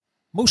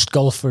Most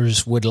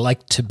golfers would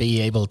like to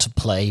be able to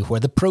play where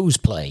the pros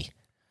play.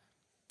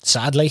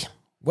 Sadly,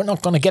 we're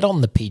not going to get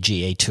on the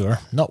PGA Tour,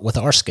 not with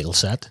our skill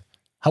set.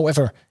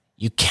 However,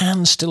 you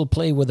can still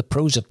play where the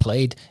pros have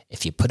played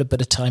if you put a bit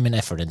of time and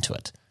effort into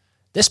it.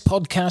 This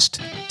podcast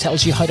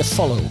tells you how to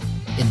follow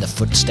in the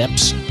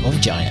footsteps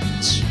of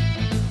giants.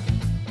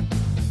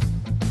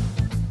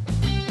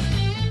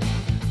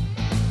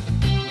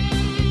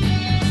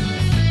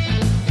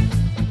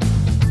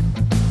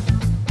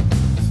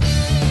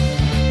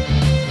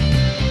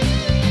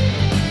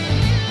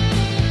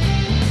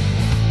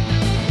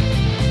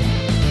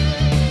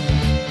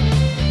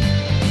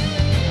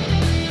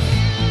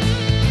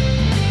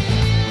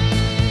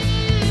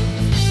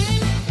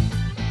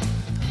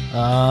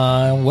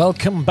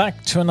 Welcome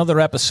back to another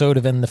episode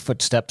of In the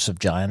Footsteps of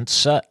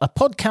Giants, a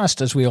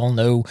podcast, as we all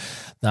know,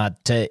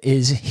 that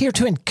is here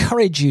to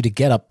encourage you to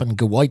get up and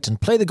go out and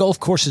play the golf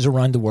courses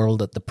around the world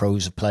that the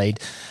pros have played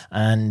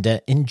and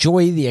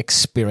enjoy the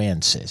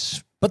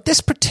experiences. But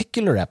this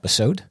particular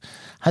episode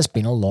has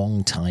been a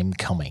long time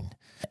coming.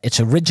 Its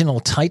original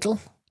title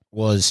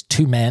was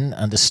Two Men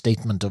and a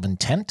Statement of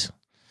Intent.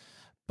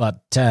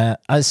 But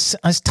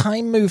as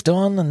time moved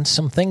on and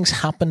some things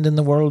happened in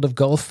the world of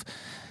golf,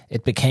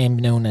 it became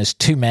known as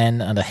Two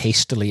Men and a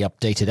Hastily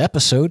Updated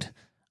Episode,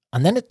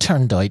 and then it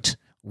turned out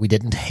we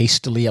didn't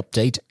hastily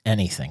update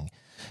anything,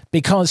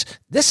 because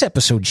this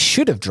episode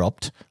should have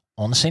dropped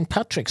on St.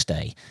 Patrick's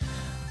Day.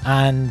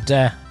 And,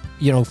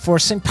 for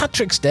St.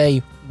 Patrick's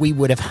Day, we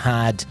would have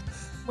had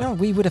no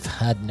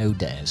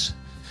Des.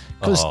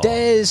 Because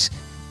Des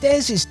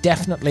is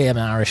definitely an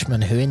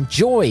Irishman who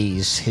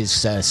enjoys his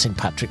St.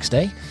 Patrick's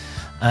Day.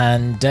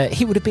 And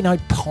he would have been out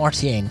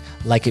partying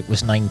like it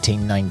was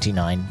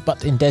 1999.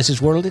 But in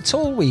Des's world, it's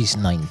always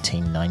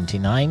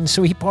 1999,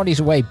 so he parties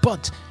away.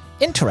 But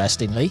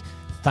interestingly,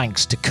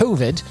 thanks to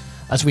COVID,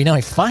 as we now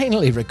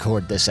finally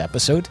record this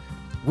episode,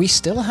 we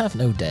still have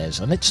no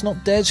Des. And it's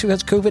not Des who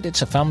has COVID,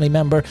 it's a family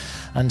member.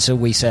 And so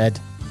we said,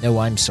 no,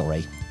 I'm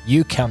sorry,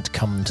 you can't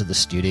come to the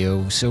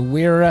studio. So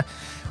we are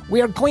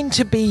going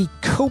to be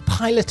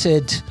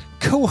co-hosted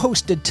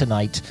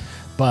tonight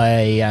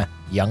by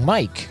young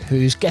Mike,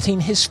 who's getting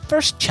his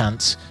first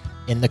chance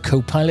in the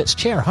co-pilot's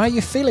chair. How are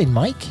you feeling,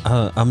 Mike?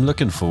 I'm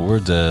looking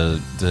forward to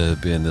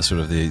being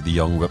the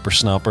young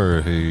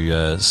whippersnapper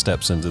who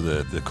steps into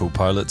the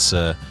co-pilot's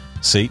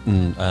seat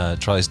and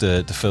tries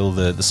to fill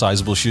the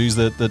sizable shoes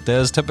that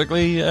Des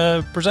typically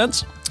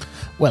presents.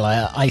 Well,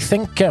 I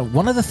think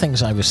one of the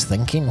things I was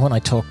thinking when I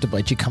talked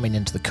about you coming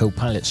into the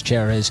co-pilot's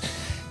chair is,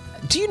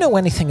 do you know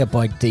anything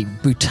about the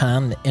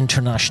Bhutan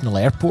International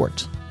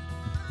Airport?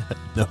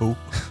 No.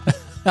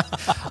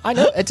 I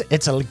know,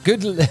 it's a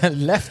good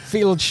left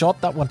field shot,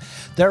 that one.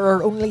 There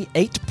are only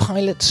 8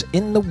 pilots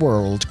in the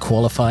world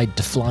qualified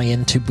to fly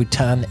into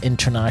Bhutan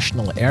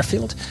International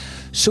Airfield.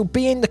 So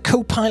being the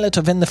co-pilot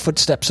of In the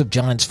Footsteps of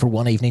Giants for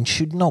one evening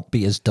should not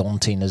be as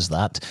daunting as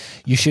that.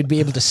 You should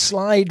be able to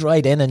slide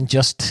right in and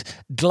just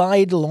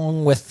glide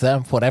along with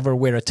whatever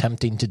we're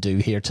attempting to do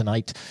here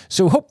tonight.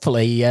 So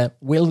hopefully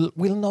we'll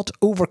not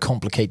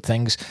overcomplicate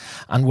things,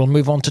 and we'll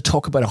move on to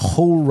talk about a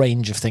whole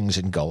range of things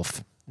in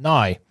golf.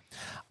 Now,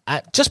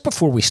 just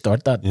before we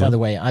start that, by the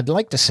way, I'd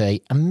like to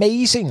say,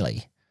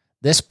 amazingly,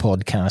 this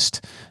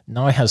podcast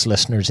now has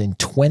listeners in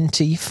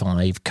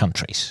 25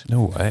 countries.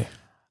 No way.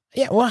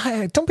 Yeah,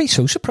 well, don't be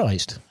so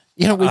surprised.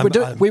 We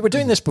were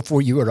doing this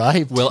before you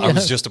arrived. Well, I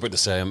was just about to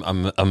say,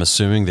 I'm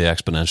assuming the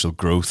exponential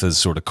growth is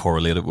sort of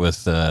correlated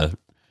with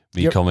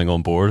me coming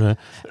on board.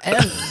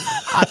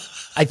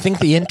 I think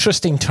the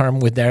interesting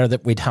term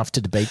that we'd have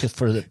to debate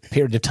for the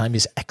period of time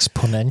is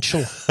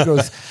exponential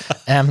growth.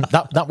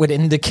 That would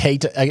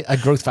indicate a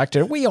growth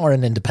factor. We are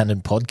an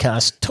independent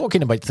podcast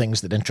talking about things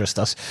that interest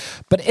us.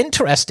 But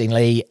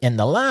interestingly, in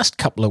the last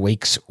couple of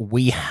weeks,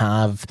 we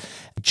have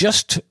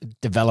just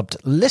developed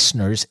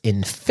listeners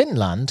in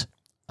Finland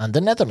and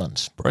the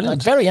Netherlands.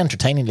 Brilliant. Very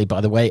entertainingly,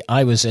 by the way,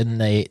 I was in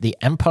the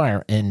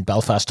Empire in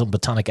Belfast on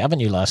Botanic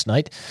Avenue last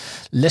night,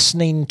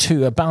 listening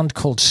to a band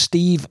called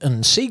Steve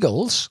and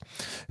Seagulls,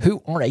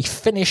 who are a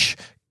Finnish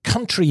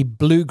country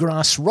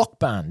bluegrass rock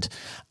band.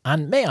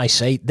 And may I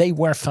say, they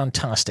were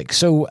fantastic.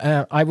 So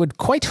I would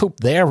quite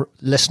hope they're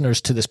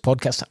listeners to this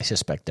podcast. I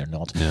suspect they're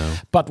not. No.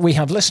 But we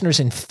have listeners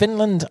in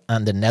Finland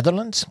and the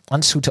Netherlands.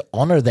 And so to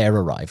honour their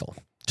arrival,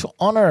 to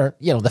honour,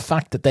 the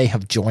fact that they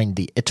have joined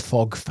the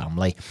ITFOG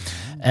family,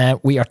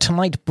 we are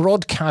tonight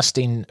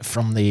broadcasting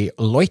from the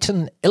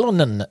Leuten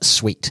Ilonen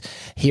suite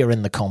here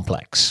in the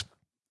complex.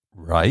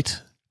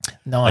 Right.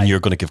 No, and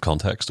you're going to give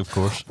context, of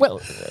course. Well,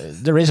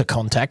 there is a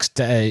context.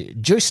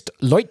 Joost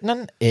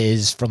Luitinen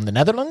is from the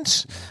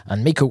Netherlands,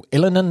 and Mikko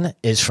Ilonen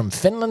is from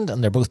Finland,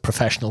 and they're both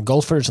professional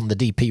golfers on the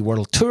DP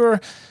World Tour.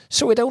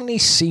 So it only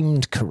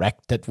seemed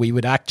correct that we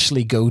would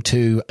actually go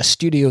to a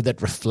studio that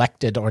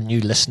reflected our new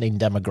listening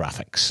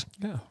demographics.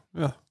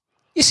 Yeah.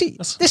 You see,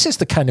 this is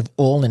the kind of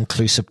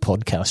all-inclusive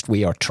podcast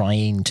we are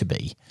trying to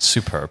be.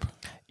 Superb.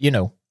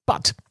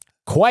 But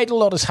Quite a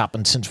lot has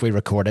happened since we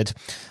recorded.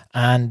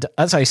 And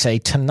as I say,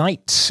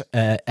 tonight's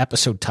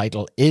episode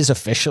title is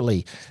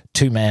officially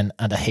Two Men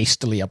and a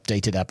Hastily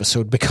Updated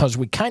Episode, because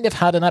we kind of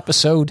had an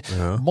episode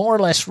more or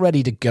less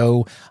ready to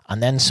go,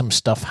 and then some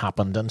stuff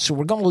happened. And so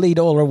we're going to lead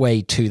all our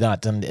way to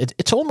that. And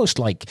it's almost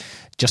like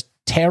just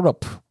tear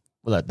up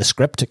the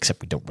script,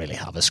 except we don't really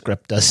have a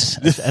script,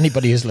 as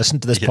anybody who's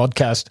listened to this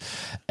podcast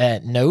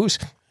knows.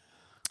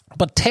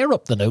 But tear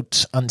up the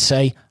notes and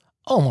say,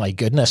 oh my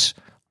goodness,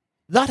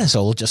 that has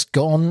all just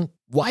gone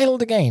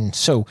wild again.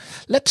 So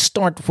let's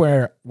start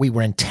where we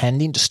were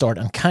intending to start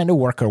and kind of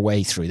work our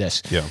way through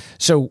this. Yeah.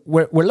 So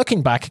we're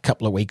looking back a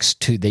couple of weeks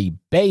to the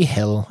Bay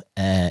Hill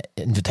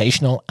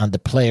Invitational and the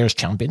Players'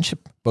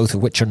 Championship, both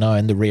of which are now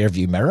in the rear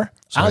view mirror.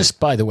 Sorry. As,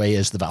 by the way,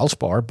 is the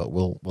Valspar, but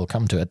we'll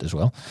come to it as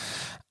well.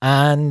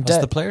 And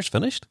has the Players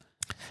finished?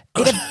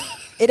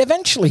 It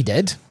eventually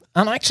did.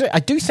 And actually, I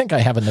do think I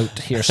have a note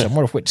here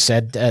somewhere which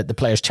said the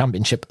Players'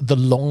 Championship, the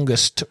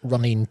longest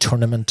running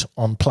tournament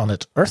on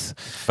planet Earth.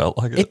 Felt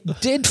like it. It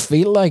did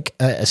feel like,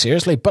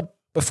 seriously. But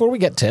before we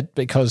get to it,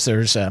 because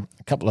there's a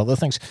couple other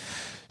things,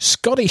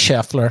 Scotty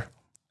Scheffler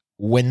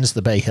wins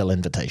the Bay Hill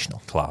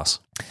Invitational. Class.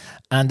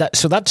 And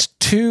so that's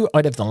 2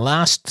 out of the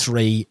last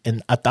 3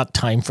 at that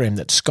time frame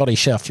that Scotty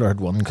Scheffler had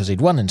won, because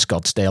he'd won in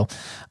Scottsdale,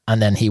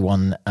 and then he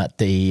won at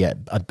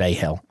Bay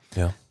Hill.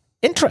 Yeah.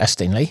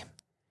 Interestingly,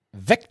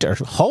 Victor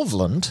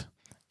Hovland,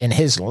 in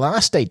his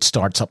last 8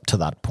 starts up to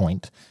that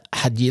point,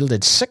 had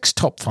yielded 6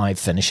 top 5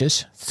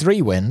 finishes,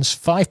 3 wins,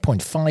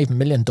 $5.5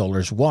 million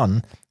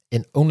won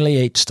in only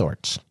 8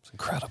 starts. It's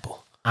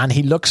incredible. And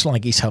he looks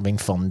like he's having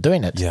fun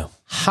doing it. Yeah.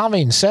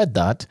 Having said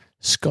that,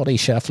 Scotty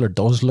Scheffler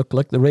does look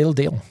like the real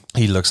deal.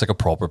 He looks like a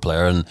proper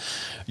player, and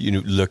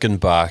looking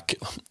back,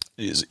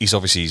 he's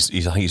obviously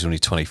I think he's only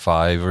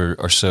 25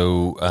 or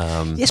so.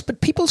 Yes,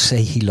 but people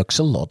say he looks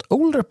a lot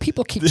older.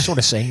 People keep sort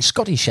of saying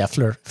Scotty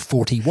Scheffler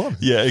 41.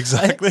 Yeah,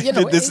 exactly.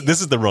 This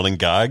is the running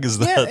gag, is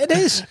that? Yeah, it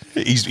is.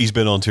 He's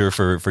been on tour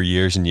for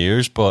years and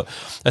years, but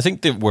I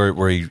think that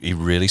where he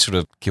really sort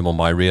of came on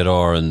my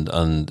radar and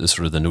the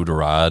sort of the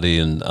notoriety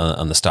and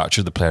the stature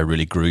of the player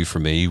really grew for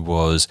me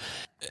was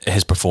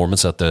his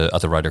performance at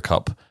the Ryder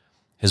Cup.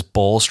 His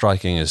ball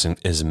striking is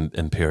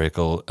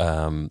empirical.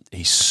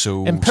 He's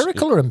so...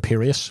 Empirical or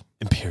imperious?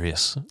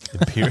 Imperious.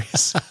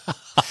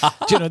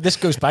 Do you know, this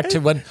goes back to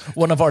when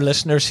one of our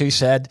listeners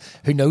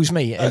who knows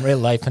me in real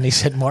life, and he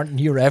said, Martin,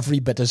 you're every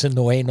bit as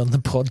annoying on the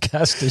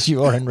podcast as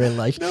you are in real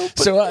life. No,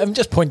 so I'm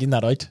just pointing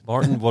that out.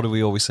 Martin, what do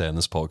we always say in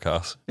this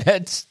podcast?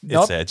 It's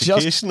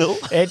educational.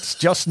 It's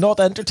just not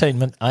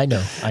entertainment. I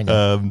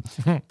know.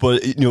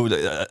 But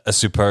a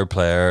superb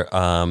player,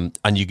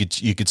 and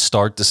you could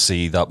start to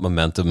see that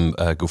momentum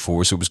go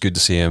forward. So it was good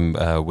to see him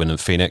win in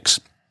Phoenix,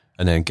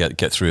 and then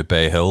get through at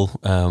Bay Hill,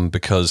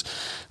 because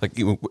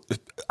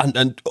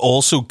and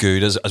also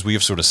good as we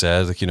have sort of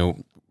said,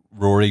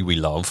 Rory we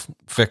love.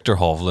 Victor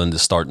Hovland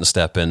is starting to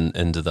step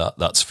into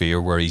that sphere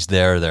where he's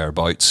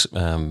thereabouts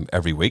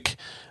every week,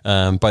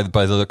 by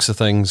the looks of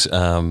things,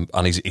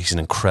 and he's an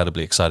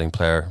incredibly exciting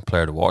player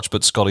to watch.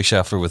 But Scotty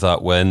Scheffler with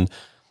that win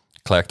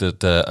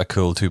collected a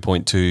cool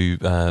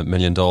 $2.2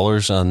 million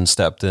and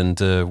stepped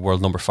into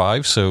world number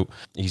 5. So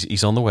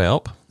he's on the way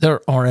up.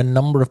 There are a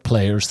number of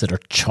players that are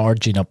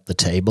charging up the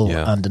table,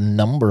 and a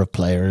number of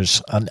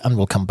players, and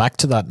we'll come back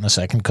to that in a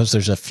second, because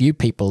there's a few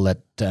people that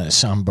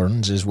Sam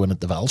Burns is winning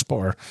at the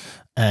Valspar.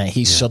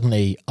 He's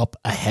suddenly up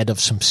ahead of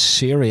some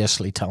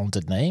seriously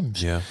talented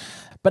names. Yeah.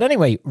 But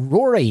anyway,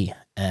 Rory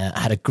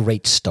had a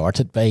great start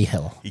at Bay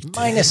Hill.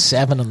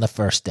 -7 on the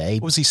first day.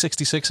 Was he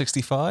 66,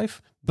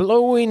 65?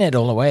 Blowing it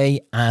all away,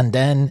 and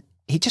then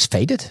he just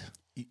faded.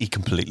 He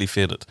completely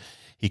faded.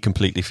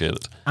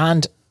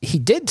 And he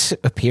did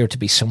appear to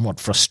be somewhat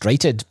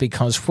frustrated,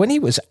 because when he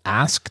was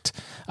asked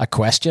a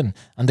question,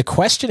 and the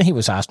question he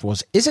was asked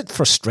was, is it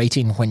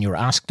frustrating when you're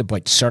asked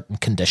about certain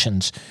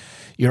conditions,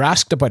 you're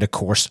asked about a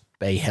course,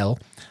 Bay Hill,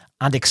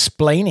 and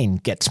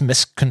explaining gets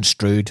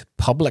misconstrued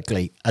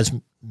publicly as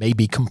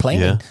maybe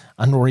complaining? Yeah.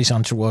 And Rory's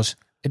answer was,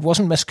 it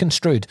wasn't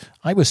misconstrued.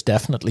 I was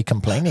definitely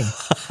complaining.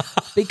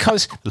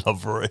 Because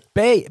love Rory.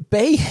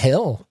 Bay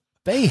Hill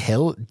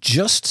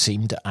just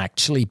seemed to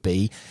actually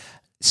be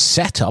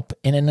set up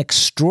in an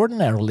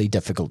extraordinarily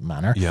difficult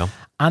manner. Yeah.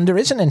 And there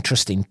is an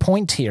interesting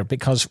point here,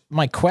 because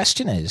my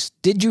question is,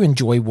 did you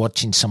enjoy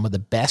watching some of the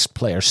best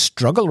players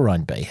struggle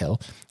around Bay Hill,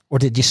 or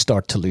did you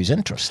start to lose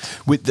interest?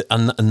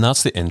 And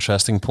that's the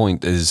interesting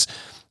point, is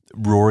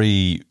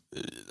Rory,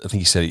 I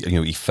think he said,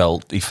 he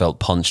felt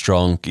punch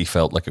drunk. He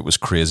felt like it was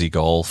crazy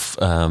golf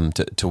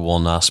to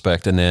one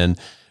aspect, and then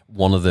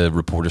one of the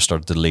reporters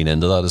started to lean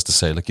into that, as to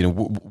say,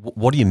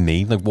 what do you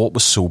mean? Like, what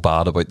was so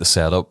bad about the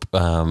setup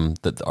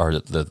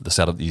the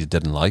setup that you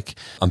didn't like?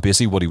 And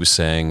basically, what he was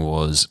saying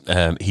was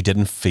he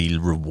didn't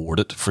feel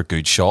rewarded for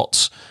good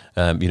shots.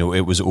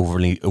 it was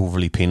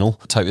overly penal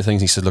type of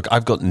things. He said, look,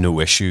 I've got no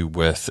issue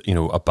with,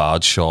 a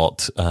bad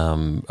shot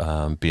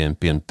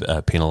being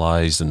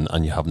penalised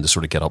and you having to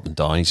sort of get up and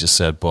down. He just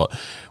said, but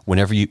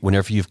whenever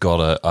you've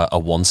got a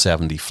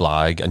 170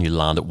 flag and you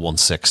land at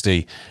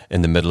 160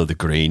 in the middle of the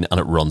green and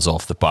it runs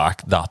off the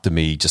back, that to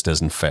me just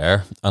isn't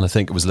fair. And I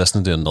think I was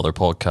listening to another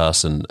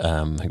podcast, and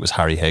I think it was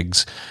Harry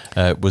Higgs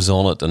was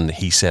on it, and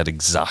he said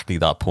exactly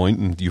that point,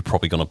 and you're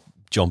probably going to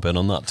jump in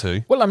on that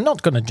too. Well, I'm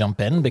not going to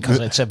jump in because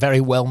it's a very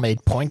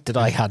well-made point that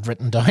I had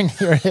written down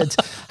here.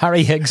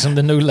 Harry Higgs on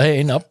the No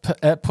Laying Up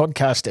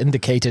podcast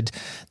indicated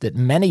that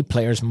many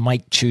players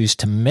might choose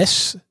to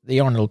miss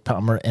the Arnold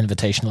Palmer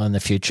Invitational in the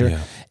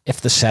future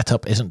if the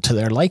setup isn't to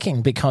their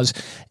liking, because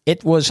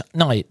it was...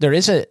 Now, there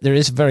is a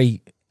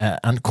very...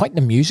 and quite an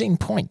amusing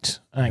point,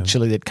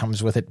 actually, that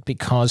comes with it,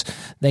 because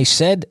they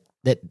said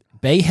that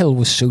Bay Hill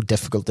was so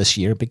difficult this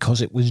year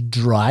because it was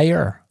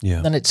drier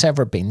than it's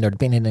ever been. There'd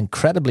been an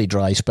incredibly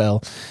dry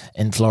spell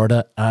in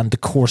Florida, and the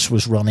course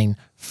was running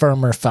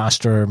firmer,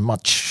 faster,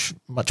 much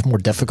more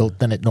difficult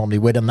than it normally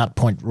would. And that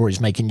point Rory's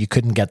making, you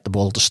couldn't get the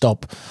ball to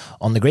stop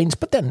on the greens.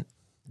 But then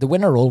the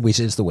winner always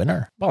is the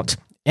winner. But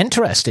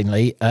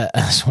interestingly,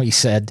 as we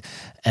said,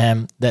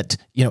 that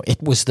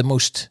it was the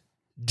most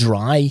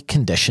dry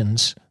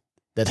conditions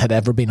that had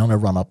ever been on a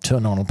run-up to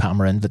an Arnold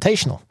Palmer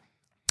Invitational.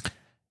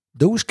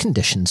 Those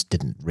conditions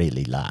didn't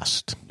really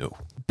last. No.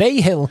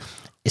 Bay Hill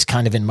is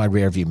kind of in my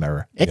rearview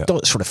mirror. It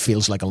sort of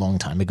feels like a long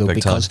time ago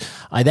because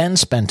I then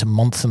spent a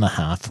month and a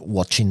half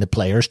watching the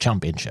Players'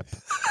 Championship,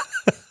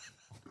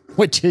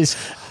 which is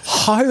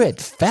how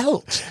it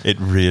felt. It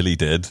really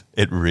did.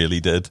 It really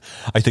did.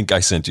 I think I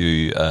sent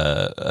you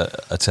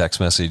a text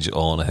message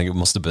on, I think it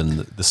must have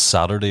been the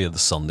Saturday or the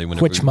Sunday.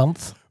 Which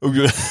month?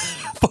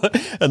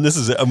 And this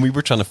is it. And we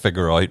were trying to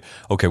figure out,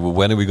 okay, well,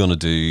 when are we going to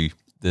do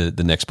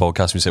the next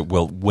podcast? We said,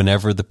 well,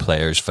 whenever the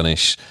players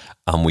finish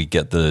and we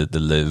get the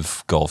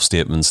live golf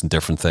statements and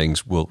different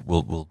things,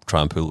 we'll try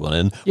and pull one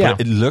in. Yeah.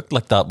 But it looked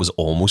like that was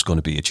almost going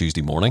to be a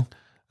Tuesday morning.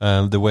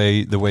 The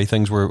way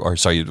things were, or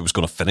sorry, it was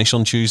going to finish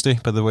on Tuesday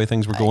by the way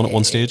things were going at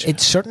one stage. It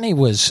certainly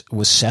was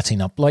setting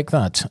up like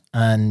that.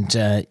 And,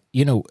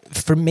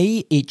 for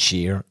me each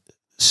year,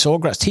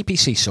 Sawgrass,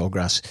 TPC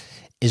Sawgrass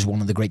is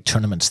one of the great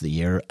tournaments of the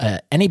year.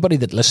 Anybody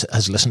that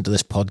has listened to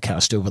this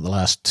podcast over the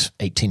last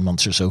 18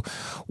 months or so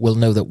will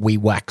know that we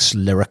wax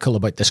lyrical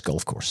about this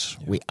golf course.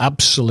 Yeah. We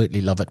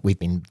absolutely love it. We've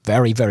been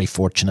very, very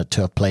fortunate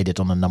to have played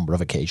it on a number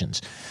of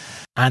occasions.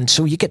 And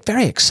so you get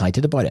very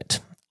excited about it.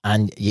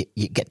 And you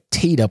get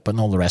teed up and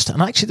all the rest.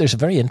 And actually, there's a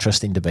very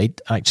interesting debate,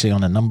 actually,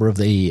 on a number of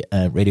the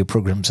radio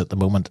programs at the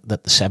moment,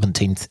 that the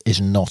 17th is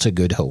not a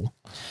good hole.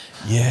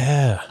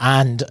 Yeah.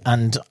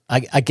 And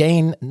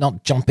again,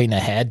 not jumping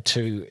ahead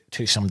to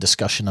some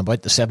discussion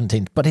about the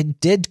 17th, but it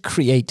did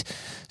create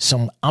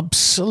some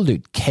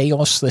absolute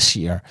chaos this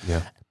year.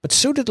 Yeah. But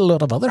so did a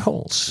lot of other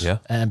holes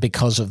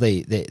because of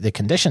the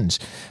conditions.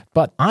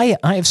 But I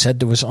have said,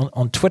 there was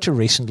on Twitter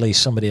recently,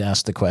 somebody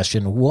asked the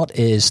question, what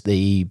is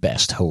the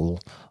best hole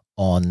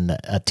on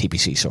a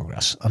TPC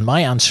Sawgrass? And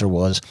my answer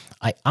was,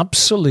 I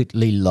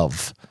absolutely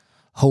love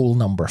hole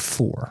number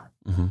 4,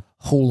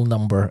 hole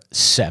number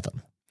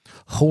 7,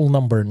 hole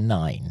number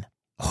 9,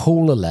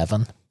 hole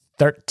 11,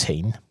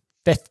 13,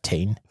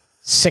 15,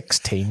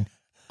 16,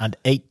 and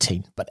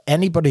 18. But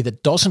anybody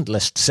that doesn't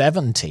list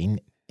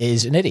 17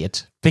 is an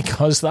idiot,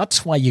 because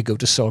that's why you go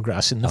to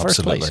Sawgrass in the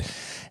first place.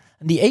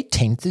 And the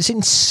 18th is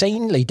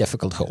insanely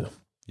difficult hole.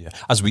 Yeah,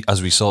 as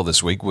we saw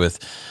this week with,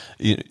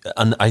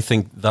 and I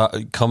think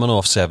that coming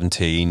off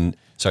 17,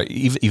 sorry,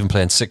 even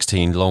playing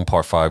 16, long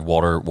par 5,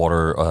 water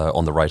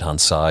on the right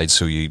hand side.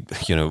 So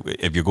if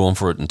you're going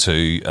for it in 2,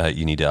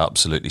 you need to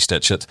absolutely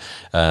stitch it.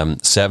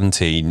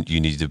 17, you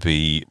need to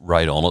be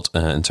right on it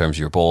in terms of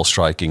your ball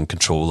striking,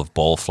 control of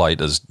ball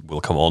flight, as we'll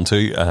come on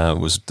to.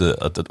 Was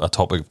a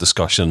topic of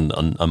discussion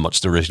and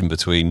much derision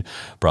between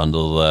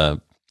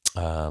Brandel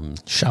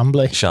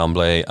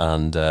Chambly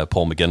and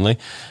Paul McGinley,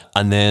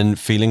 and then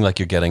feeling like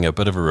you're getting a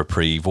bit of a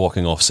reprieve,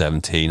 walking off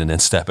 17 and then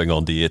stepping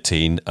onto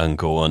 18 and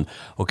going,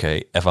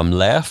 okay, if I'm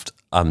left,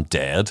 I'm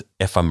dead.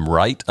 If I'm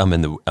right, I'm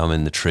in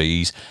the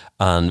trees.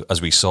 And as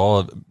we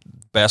saw,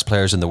 best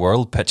players in the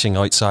world pitching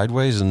out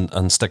sideways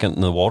and sticking it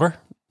in the water.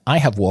 I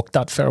have walked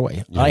that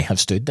fairway. Yeah. I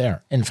have stood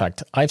there. In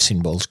fact, I've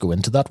seen balls go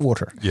into that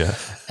water. Yeah.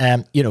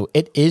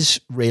 It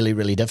is really,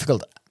 really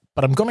difficult.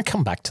 But I'm going to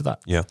come back to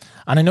that. Yeah.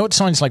 And I know it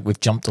sounds like we've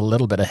jumped a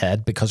little bit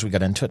ahead because we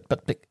got into it,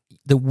 but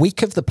the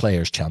week of the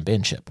Players'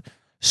 Championship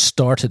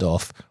started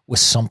off with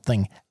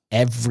something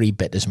every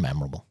bit as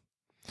memorable.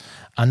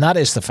 And that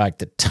is the fact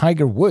that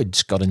Tiger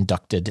Woods got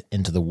inducted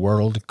into the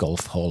World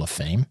Golf Hall of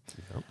Fame.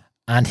 Yep.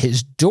 And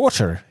his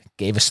daughter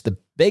gave us the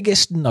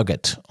biggest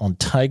nugget on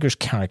Tiger's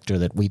character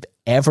that we've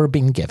ever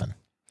been given,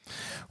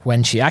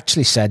 when she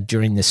actually said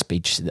during this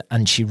speech,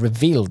 and she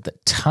revealed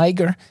that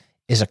Tiger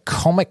is a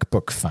comic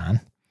book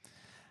fan,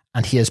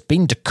 and he has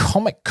been to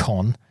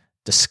Comic-Con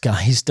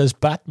disguised as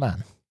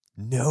Batman.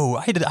 No,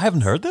 I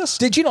haven't heard this.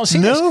 Did you not see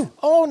this?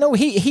 Oh, no,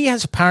 he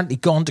has apparently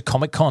gone to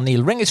Comic-Con.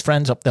 He'll ring his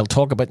friends up. They'll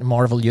talk about the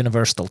Marvel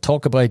Universe. They'll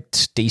talk about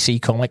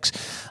DC Comics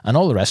and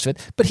all the rest of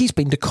it. But he's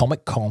been to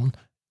Comic-Con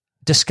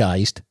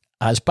disguised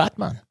as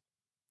Batman.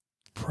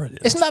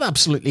 Brilliant. Isn't that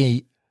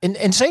absolutely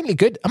insanely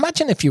good?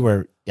 Imagine if you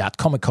were at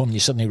Comic-Con and you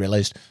suddenly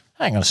realised,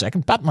 hang on a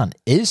second, Batman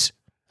is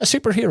a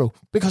superhero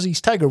because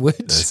he's Tiger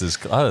Woods.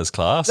 That is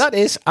class. That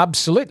is,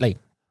 absolutely.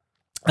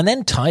 And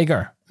then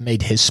Tiger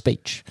made his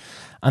speech.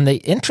 And the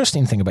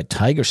interesting thing about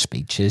Tiger's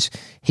speech is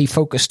he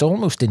focused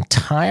almost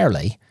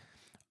entirely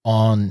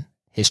on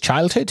his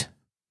childhood,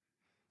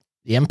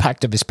 the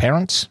impact of his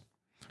parents,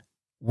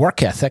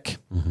 work ethic,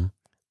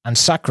 and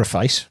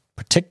sacrifice,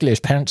 particularly his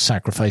parents'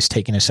 sacrifice,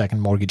 taking a second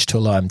mortgage to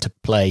allow him to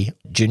play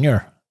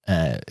junior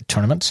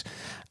tournaments.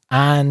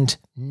 And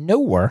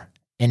nowhere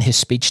in his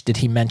speech did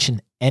he mention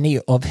any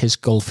of his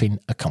golfing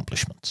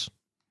accomplishments.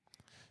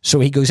 So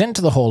he goes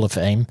into the Hall of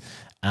Fame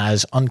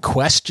as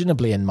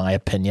unquestionably, in my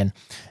opinion,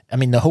 I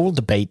mean, the whole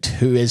debate,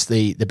 who is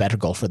the better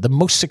golfer? The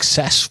most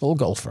successful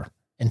golfer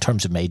in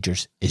terms of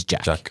majors is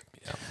Jack.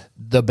 Yeah.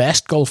 The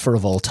best golfer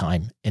of all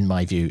time, in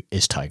my view,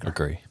 is Tiger.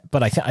 Agree.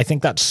 But I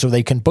think that's so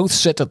they can both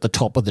sit at the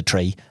top of the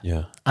tree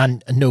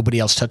and nobody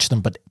else touch them.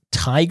 But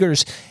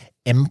Tiger's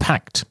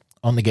impact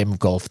on the game of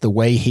golf, the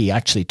way he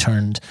actually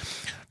turned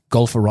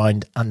golf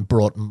around and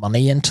brought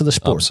money into the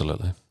sport.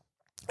 Absolutely.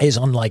 Is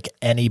unlike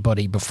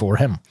anybody before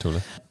him.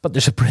 Totally. But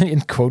there's a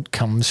brilliant quote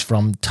comes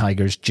from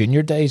Tiger's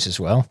junior days as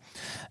well.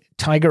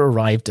 Tiger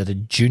arrived at a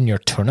junior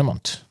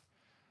tournament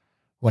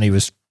when he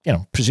was,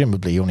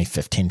 presumably only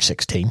 15,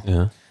 16.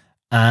 Yeah.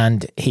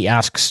 And he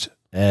asks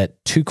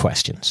two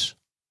questions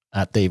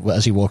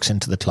as he walks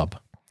into the club.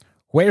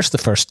 Where's the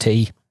first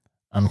tee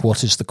and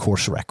what is the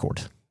course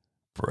record?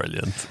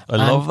 Brilliant. I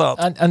love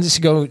that. And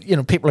just go,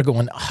 people are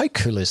going, how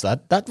cool is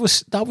that? That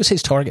was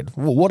his target.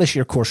 Well, what is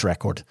your course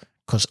record?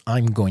 Because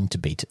I'm going to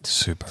beat it.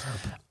 Superb.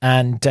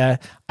 And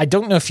I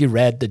don't know if you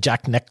read the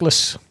Jack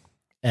Nicklaus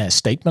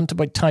statement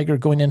about Tiger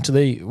going into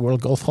the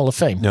World Golf Hall of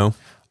Fame. No.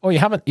 Oh, you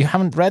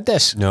haven't read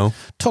this? No.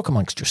 Talk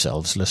amongst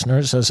yourselves,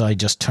 listeners, as I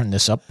just turn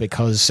this up,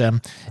 because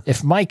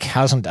if Mike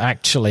hasn't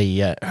actually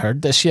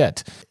heard this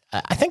yet,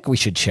 I think we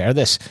should share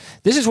this.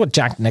 This is what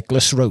Jack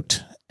Nicklaus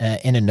wrote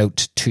in a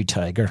note to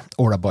Tiger,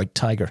 or about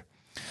Tiger.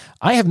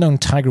 I have known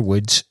Tiger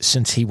Woods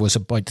since he was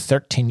about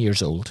 13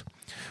 years old,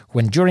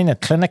 when during a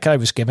clinic I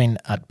was giving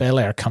at Bel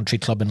Air Country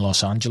Club in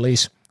Los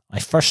Angeles, I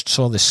first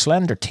saw this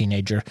slender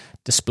teenager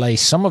display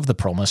some of the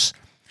promise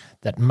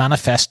that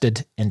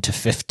manifested into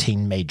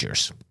 15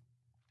 majors.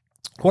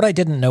 What I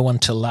didn't know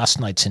until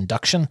last night's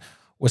induction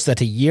was that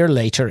a year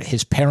later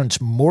his parents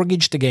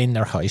mortgaged again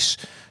their house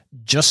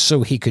just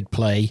so he could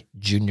play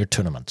junior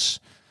tournaments.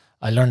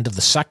 I learned of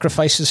the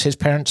sacrifices his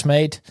parents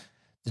made,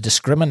 the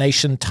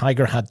discrimination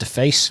Tiger had to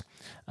face,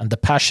 and the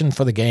passion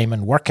for the game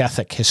and work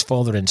ethic his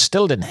father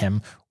instilled in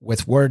him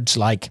with words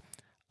like,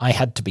 I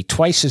had to be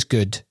twice as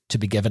good to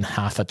be given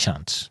half a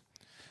chance.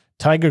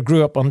 Tiger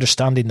grew up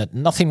understanding that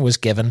nothing was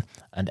given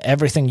and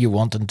everything you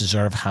want and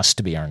deserve has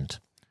to be earned.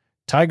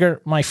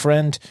 Tiger, my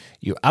friend,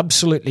 you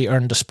absolutely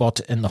earned a spot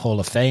in the Hall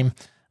of Fame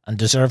and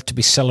deserve to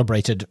be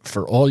celebrated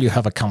for all you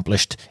have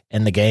accomplished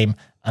in the game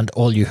and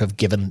all you have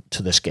given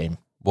to this game.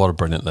 What a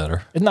brilliant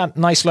letter. Isn't that a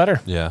nice letter?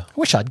 Yeah. I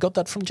wish I'd got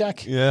that from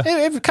Jack. Yeah.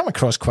 It would come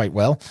across quite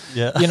well.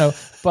 Yeah.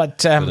 But...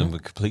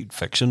 complete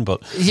fiction,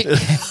 but...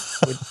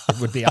 it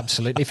would be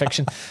absolutely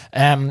fiction.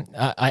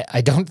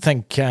 I don't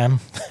think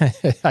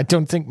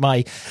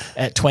my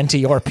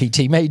 20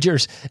 RPT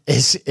majors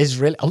is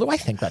really... Although I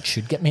think that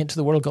should get me into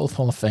the World Golf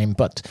Hall of Fame,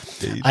 but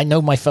indeed. I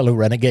know my fellow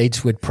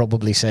renegades would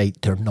probably say,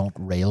 they're not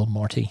real,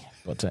 Marty.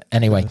 But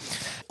anyway,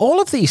 all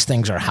of these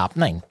things are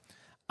happening.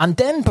 And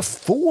then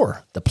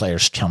before the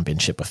Players'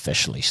 Championship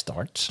officially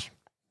starts,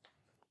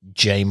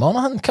 Jay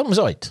Monahan comes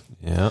out.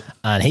 Yeah.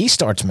 And he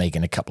starts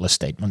making a couple of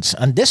statements.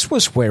 And this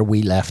was where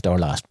we left our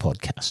last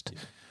podcast,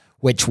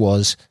 which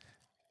was,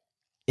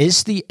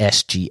 is the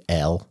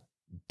SGL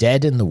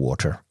dead in the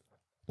water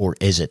or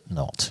is it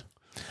not?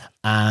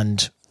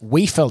 And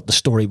we felt the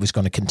story was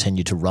going to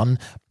continue to run,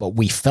 but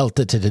we felt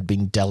that it had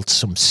been dealt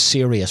some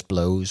serious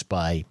blows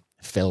by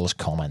Phil's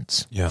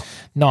comments. Yeah.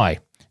 Now,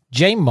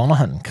 Jay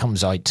Monahan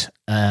comes out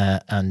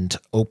and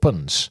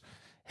opens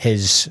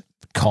his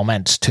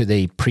comments to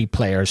the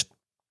pre-players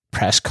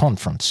press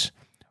conference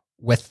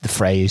with the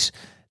phrase,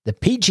 the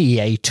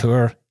PGA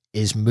Tour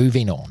is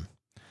moving on,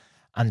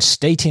 and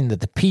stating that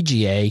the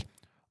PGA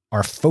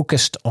are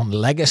focused on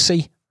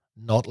legacy,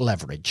 not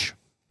leverage.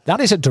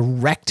 That is a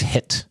direct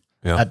hit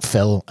at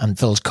Phil and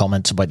Phil's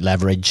comments about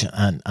leverage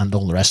and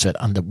all the rest of it,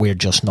 and that we're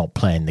just not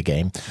playing the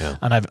game. Yeah.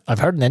 And I've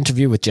heard an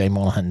interview with Jay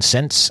Monahan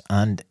since,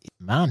 and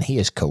man, he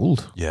is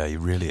cold. Yeah, he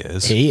really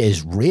is. He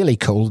is really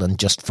cold and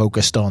just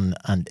focused on,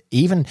 and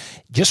even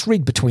just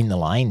read between the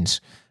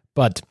lines.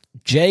 But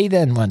Jay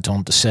then went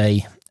on to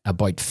say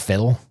about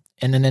Phil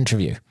in an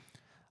interview,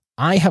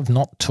 I have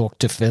not talked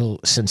to Phil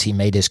since he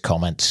made his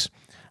comments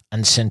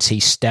and since he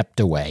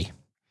stepped away.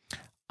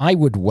 I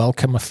would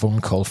welcome a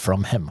phone call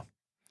from him.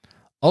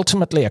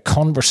 Ultimately, a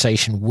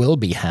conversation will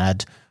be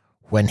had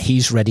when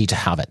he's ready to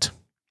have it,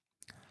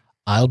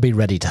 I'll be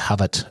ready to have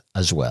it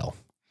as well.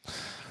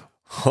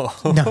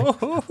 Now,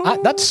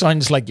 that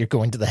sounds like you're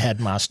going to the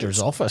headmaster's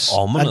office.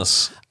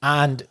 Ominous.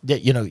 And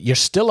you're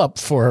still up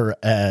for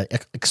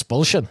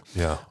expulsion,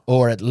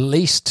 or at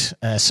least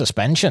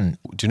suspension.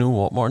 Do you know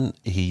what, Martin?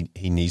 He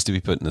needs to be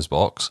put in his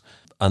box,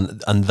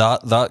 and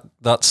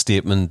that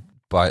statement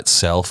by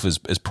itself is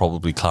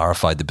probably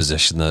clarified the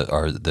position that,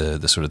 or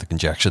the sort of the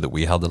conjecture that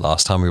we had the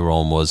last time we were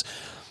on was.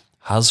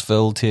 Has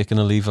Phil taken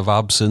a leave of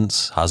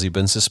absence? Has he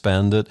been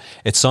suspended?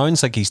 It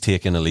sounds like he's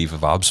taken a leave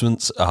of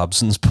absence,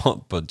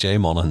 but Jay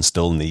Monaghan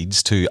still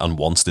needs to and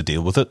wants to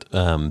deal with it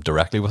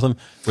directly with him,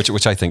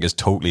 which I think is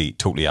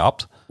totally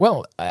apt.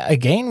 Well,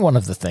 again, one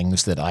of the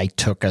things that I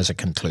took as a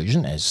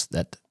conclusion is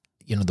that,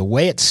 the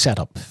way it's set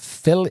up,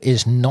 Phil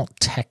is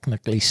not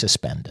technically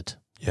suspended.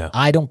 Yeah.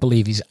 I don't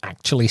believe he's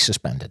actually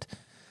suspended.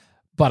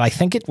 But I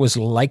think it was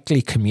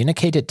likely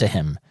communicated to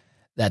him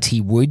that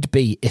he would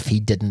be if he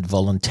didn't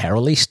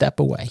voluntarily step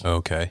away.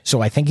 Okay.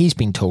 So I think he's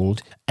been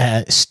told,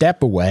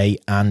 step away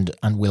and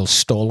we'll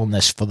stall on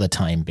this for the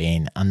time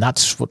being. And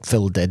that's what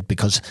Phil did,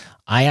 because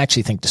I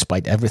actually think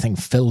despite everything,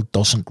 Phil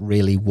doesn't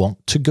really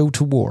want to go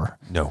to war.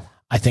 No.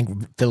 I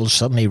think Phil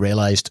suddenly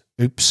realised,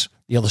 oops,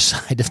 the other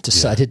side have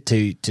decided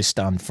to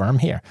stand firm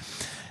here.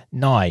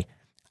 Now,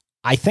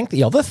 I think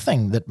the other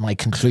thing that my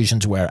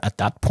conclusions were at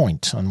that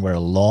point, and we're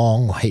a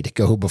long way to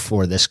go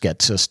before this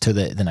gets us to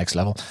the next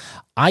level,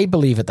 I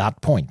believe at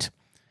that point,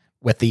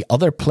 with the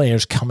other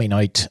players coming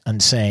out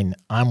and saying,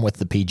 I'm with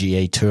the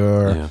PGA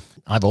Tour,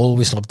 I've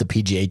always loved the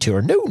PGA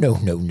Tour.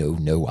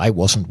 No, I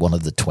wasn't one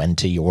of the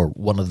 20 or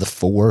one of the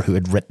 4 who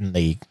had written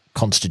the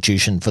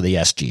constitution for the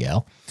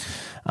SGL.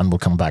 And we'll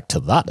come back to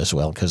that as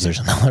well, because there's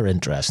another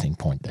interesting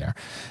point there.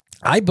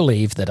 I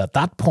believe that at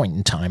that point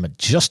in time,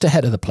 just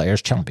ahead of the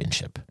Players'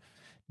 Championship,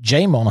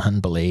 Jay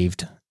Monaghan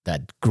believed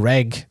that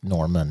Greg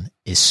Norman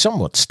is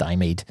somewhat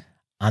stymied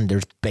and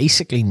there's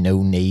basically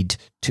no need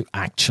to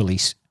actually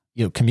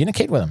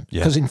communicate with him.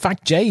 Because in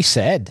fact, Jay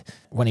said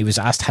when he was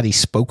asked, had he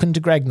spoken to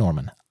Greg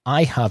Norman?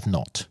 I have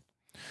not.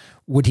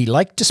 Would he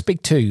like to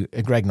speak to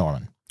Greg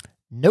Norman?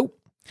 Nope.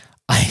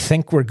 I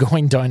think we're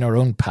going down our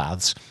own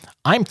paths.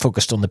 I'm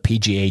focused on the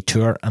PGA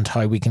Tour and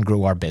how we can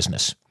grow our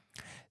business.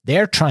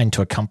 They're trying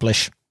to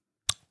accomplish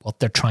what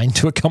they're trying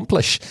to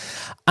accomplish.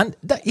 And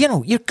that,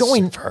 you're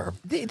going,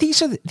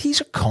 these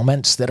are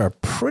comments that are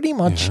pretty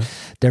much,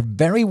 they're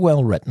very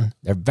well written,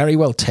 they're very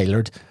well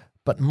tailored,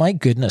 but my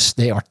goodness,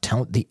 they are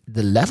the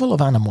level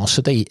of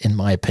animosity, in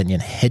my opinion,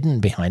 hidden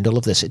behind all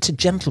of this. It's a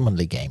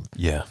gentlemanly game.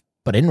 Yeah.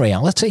 But in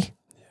reality,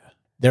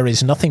 there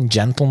is nothing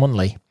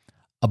gentlemanly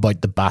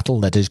about the battle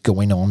that is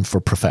going on for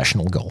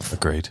professional golf.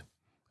 Agreed.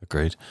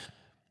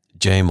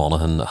 Jay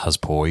Monaghan has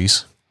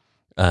poise.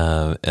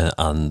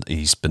 And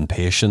he's been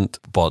patient,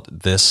 but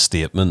this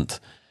statement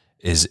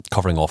is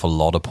covering off a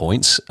lot of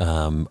points.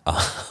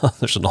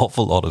 There's an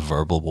awful lot of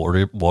verbal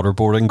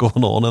waterboarding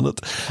going on in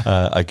it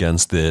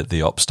against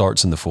the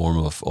upstarts in the form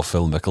of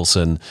Phil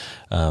Mickelson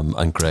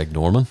and Greg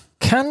Norman.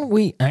 Can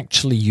we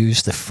actually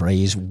use the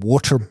phrase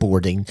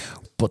waterboarding?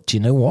 But do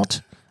you know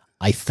what?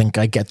 I think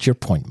I get your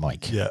point,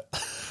 Mike. Yeah.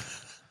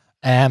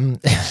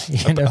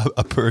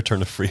 A poor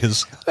turn of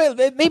phrase. Well,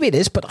 maybe it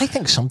is, but I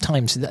think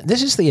sometimes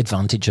this is the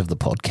advantage of the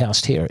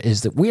podcast here,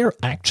 is that we're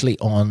actually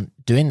on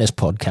doing this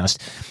podcast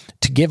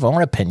to give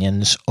our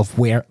opinions of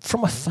where,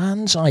 from a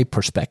fan's eye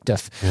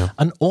perspective,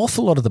 an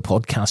awful lot of the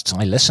podcasts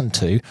I listen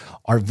to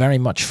are very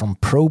much from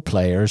pro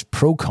players,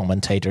 pro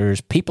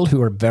commentators, people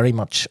who are very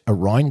much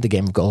around the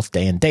game of golf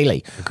day and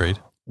daily. Agreed.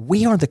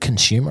 We are the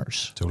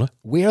consumers. Totally.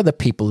 We are the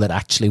people that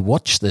actually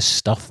watch this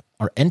stuff,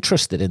 are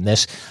interested in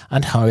this,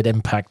 and how it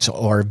impacts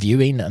our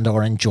viewing and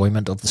our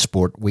enjoyment of the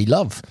sport we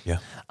love. Yeah.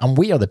 And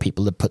we are the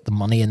people that put the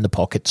money in the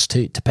pockets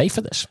to pay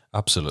for this.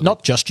 Absolutely.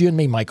 Not just you and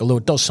me, Michael, though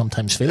it does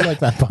sometimes feel like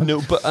that.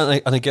 No, but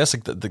I guess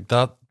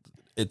that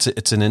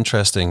it's an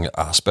interesting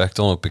aspect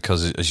on it,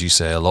 because, as you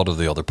say, a lot of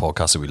the other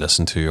podcasts that we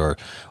listen to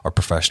are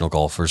professional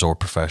golfers or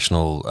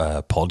professional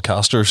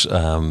podcasters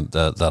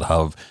that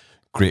have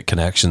great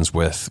connections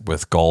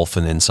with golf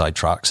and inside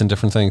tracks and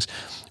different things.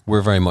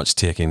 We're very much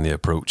taking the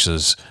approach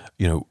as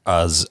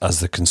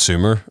the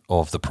consumer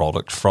of the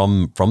product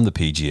from the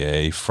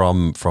PGA,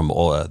 from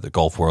all the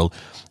golf world,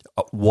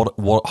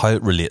 how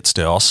it relates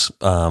to us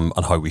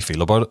and how we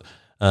feel about it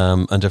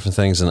and different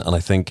things. And I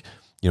think,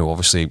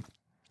 obviously,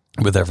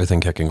 with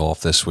everything kicking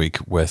off this week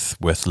with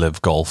Live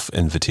Golf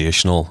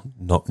Invitational,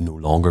 no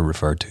longer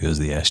referred to as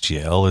the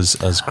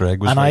SGL, as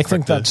Greg was. And I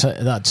think that's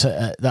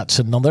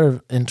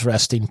another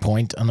interesting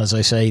point. And as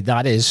I say,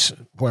 that is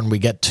when we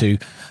get to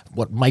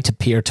what might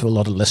appear to a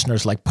lot of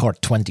listeners like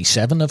part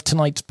 27 of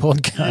tonight's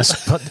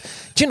podcast. But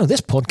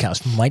this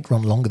podcast might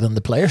run longer than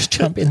the Players'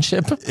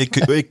 Championship.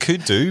 It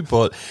could do,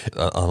 but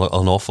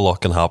an awful lot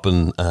can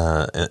happen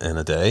in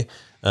a day.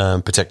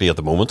 Particularly at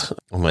the moment,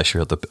 unless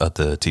you're at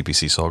the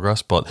TPC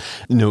Sawgrass. But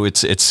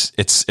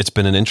it's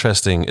been an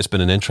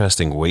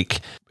interesting week.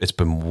 It's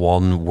been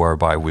one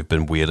whereby we've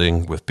been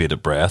waiting with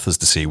bated breath as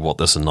to see what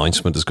this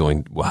announcement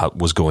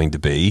was going to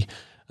be.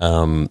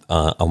 and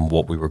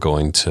what we were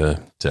going to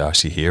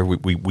actually hear.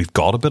 We've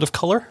got a bit of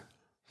colour.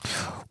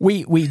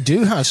 We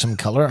do have some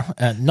colour,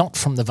 not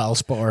from the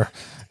Valspar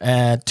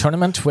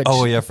tournament. Which,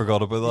 oh yeah, I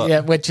forgot about that. Yeah,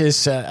 which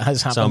has happened.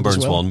 Sam Burns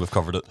as well. won. We've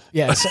covered it.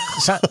 Yeah,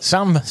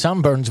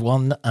 Sam Burns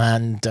won,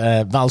 and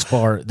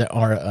Valspar, they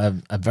are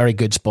a very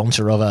good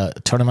sponsor of a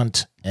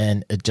tournament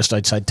in just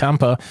outside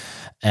Tampa,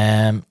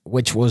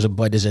 which was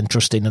about as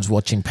interesting as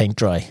watching paint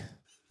dry,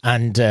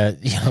 and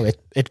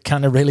it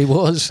kind of really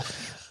was.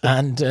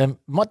 And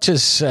much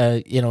as,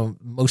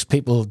 most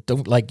people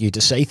don't like you to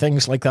say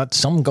things like that,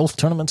 some golf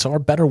tournaments are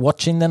better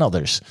watching than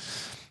others.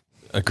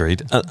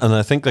 Agreed. And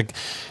I think like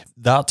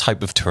that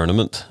type of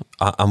tournament,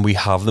 and we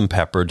have them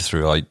peppered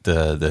throughout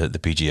the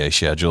PGA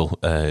schedule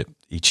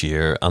each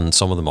year, and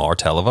some of them are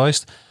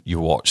televised. You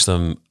watch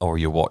them or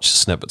you watch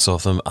snippets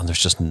of them, and there's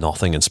just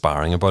nothing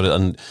inspiring about it.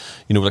 And,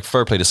 like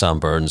fair play to Sam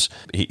Burns.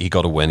 He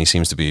got a win. He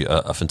seems to be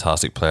a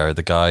fantastic player.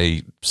 The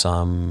guy,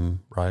 Sam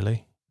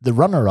Riley. The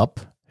runner-up,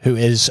 who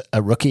is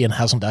a rookie and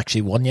hasn't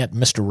actually won yet,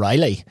 Mr.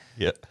 Riley.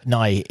 Yeah.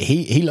 Now,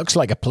 he looks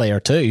like a player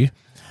too.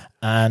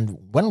 And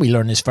when we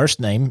learn his first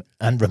name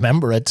and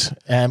remember it,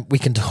 we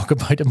can talk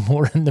about him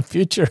more in the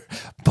future.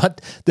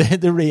 But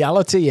the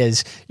reality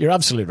is, you're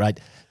absolutely right.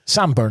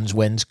 Sam Burns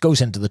wins, goes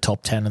into the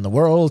top 10 in the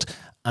world,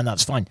 and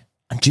that's fine.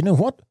 And do you know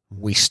what?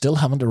 We still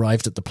haven't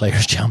arrived at the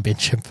Players'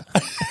 Championship.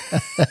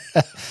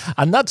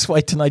 And that's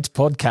why tonight's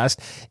podcast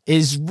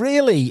is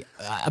really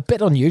a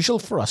bit unusual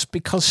for us,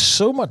 because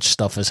so much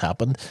stuff has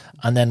happened.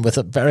 And then with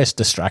various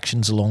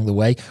distractions along the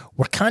way,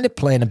 we're kind of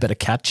playing a bit of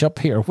catch up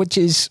here, which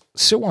is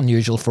so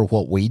unusual for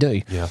what we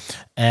do. Yeah.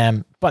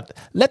 But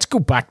let's go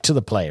back to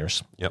the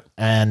Players. Yep.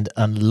 And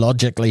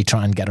logically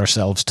try and get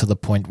ourselves to the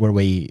point where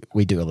we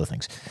do other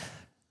things.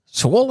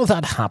 So all of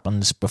that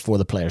happens before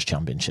the Players'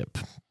 Championship.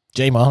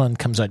 Jay Mullen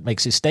comes out,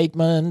 makes his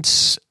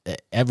statements,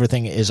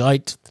 everything is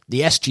out.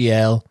 The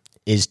SGL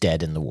is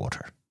dead in the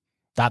water.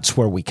 That's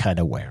where we kind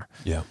of were.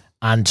 Yeah.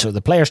 And so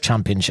the Players'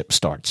 Championship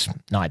starts.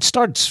 Now, it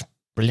starts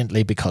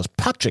brilliantly because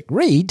Patrick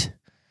Reed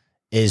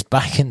is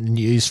back in the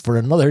news for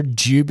another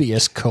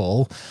dubious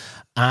call,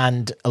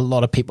 and a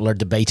lot of people are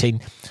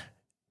debating,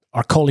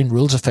 are calling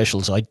rules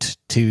officials out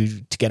to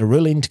get a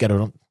ruling,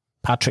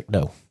 Patrick,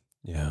 no.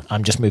 Yeah.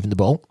 I'm just moving the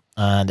ball,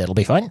 and it'll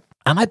be fine.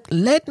 And it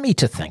led me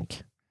to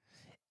think,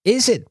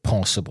 is it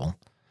possible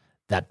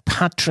that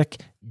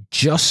Patrick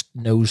just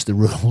knows the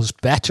rules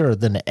better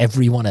than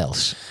everyone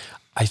else?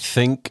 I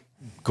think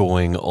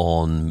going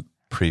on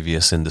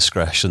previous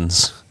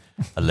indiscretions,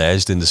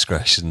 alleged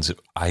indiscretions,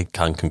 I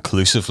can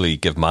conclusively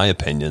give my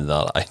opinion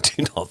that I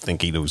do not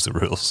think he knows the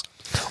rules,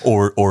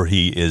 or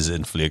he is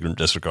in flagrant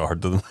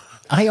disregard to them.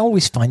 I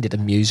always find it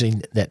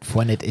amusing that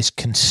when it is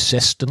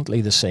consistently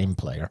the same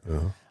player,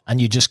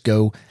 and you just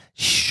go,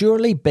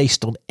 surely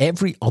based on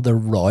every other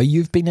row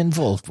you've been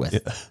involved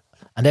with,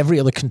 and every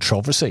other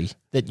controversy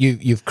that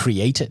you've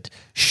created,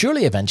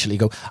 surely eventually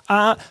go,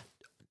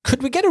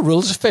 could we get a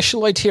rules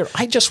official out here?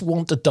 I just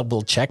want to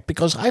double check,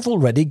 because I've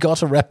already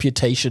got a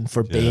reputation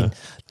for being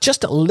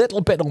just a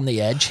little bit on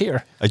the edge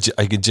here.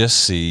 I could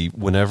just see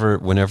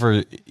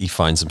whenever he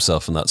finds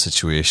himself in that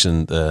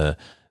situation, the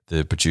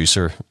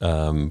producer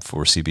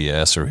for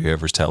CBS or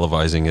whoever's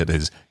televising it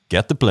is,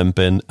 get the blimp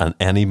in, and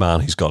any man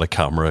who's got a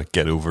camera,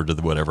 get over to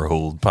whatever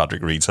hole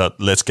Patrick Reed's at.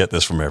 Let's get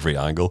this from every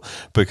angle,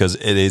 because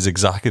it is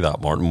exactly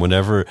that, Martin.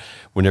 Whenever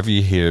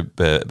you hear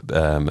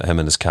him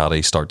and his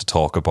caddy start to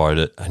talk about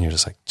it, and you're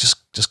just like,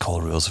 just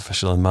call a rules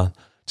official in, man.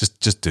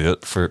 Just do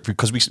it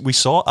because we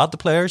saw at the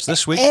Players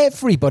this week.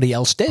 Everybody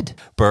else did.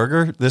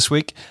 Berger this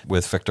week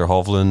with Victor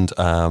Hovland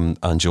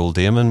and Joel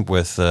Damon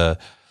with a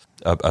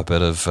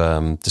bit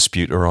of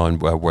dispute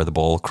around where the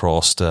ball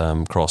crossed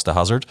the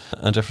hazard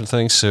and different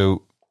things.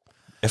 So,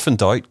 if in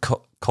doubt,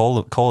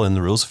 call in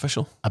the rules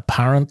official.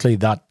 Apparently,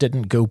 that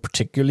didn't go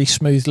particularly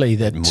smoothly.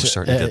 That most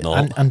certainly did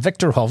not. And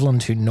Victor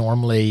Hovland, who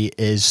normally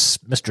is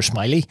Mr.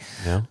 Smiley,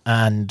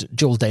 and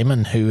Joel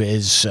Damon, who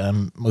is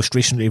most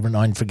recently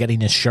renowned for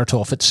getting his shirt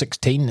off at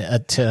 16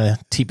 at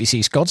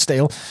TPC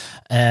Scottsdale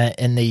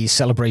in the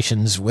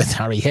celebrations with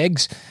Harry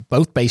Higgs,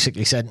 both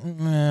basically said,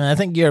 I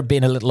think you're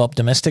being a little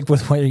optimistic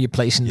with where you're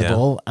placing the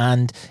ball.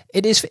 And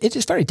it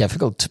is very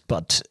difficult.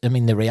 But, I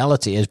mean, the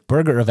reality is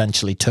Berger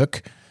eventually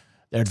took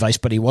their advice,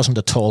 but he wasn't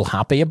at all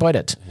happy about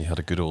it. He had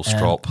a good old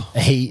strop.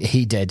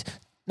 He did.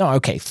 No,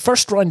 okay.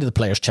 First round of the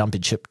Players'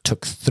 Championship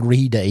took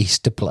 3 days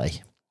to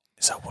play.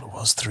 Is that what it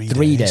was?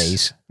 3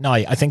 days? No,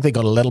 I think they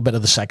got a little bit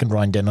of the second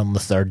round in on the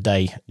third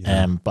day.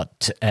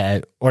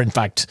 Or in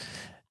fact,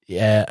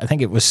 I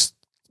think it was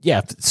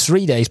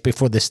 3 days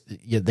before this.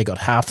 They got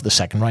half of the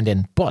second round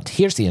in. But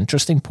here's the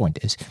interesting point: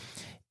 is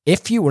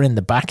if you were in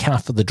the back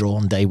half of the draw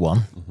on day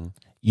one,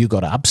 you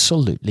got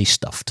absolutely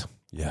stuffed.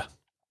 Yeah.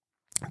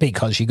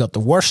 Because you got the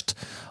worst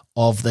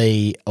of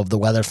the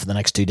weather for the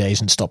next 2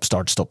 days and stop,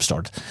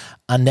 start.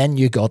 And then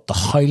you got the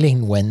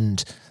howling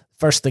wind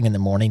first thing in the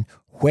morning,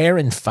 where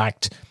in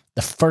fact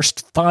the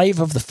first 5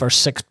 of the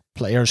first 6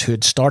 players who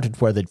had started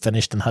where they'd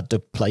finished and had to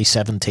play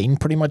 17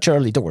 pretty much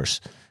early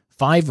doors,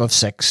 5 of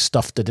 6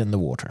 stuffed it in the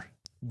water.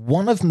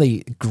 one of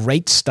the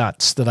great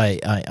stats that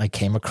I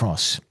came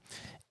across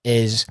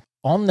is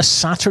on the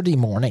Saturday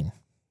morning,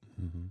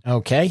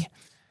 okay,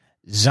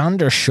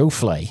 Xander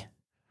Schauffele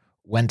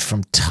went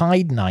from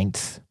tied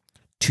 9th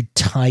to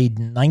tied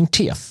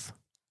 90th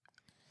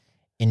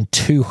in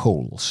 2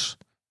 holes,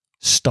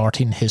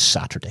 starting his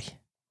Saturday.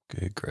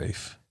 Good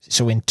grief.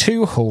 So in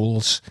 2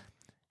 holes,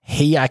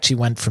 he actually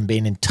went from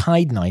being in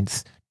tied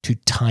 9th to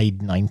tied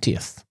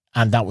 90th.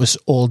 And that was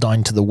all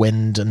down to the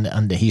wind,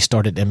 and he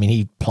started, I mean,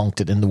 he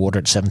plonked it in the water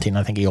at 17.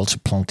 I think he also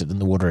plonked it in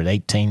the water at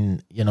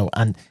 18,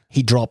 and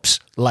he drops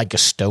like a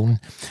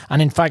stone.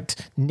 And in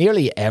fact,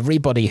 nearly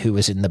everybody who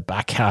was in the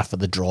back half of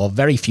the draw,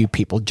 very few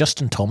people,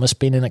 Justin Thomas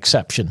being an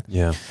exception,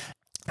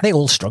 they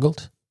all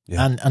struggled.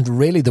 Yeah. And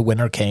really the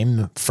winner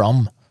came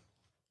from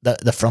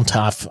the front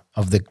half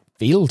of the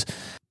field.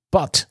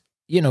 But,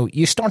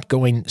 you start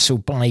going, so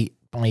by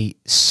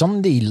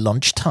Sunday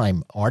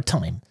lunchtime, our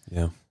time,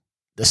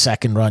 the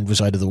second round was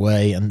out of the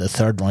way and the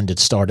third round had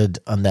started,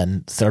 and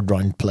then third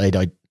round played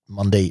out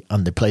Monday,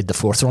 and they played the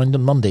fourth round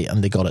on Monday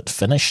and they got it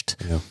finished.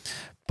 Yeah.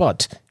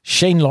 But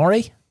Shane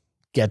Lowry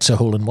gets a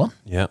hole-in-one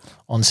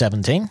on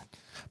 17.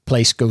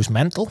 Place goes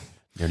mental.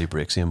 Nearly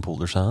breaks Ian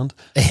Poulter's hand.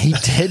 He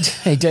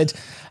did.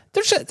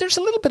 There's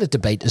a little bit of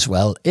debate as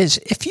well, is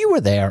if you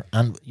were there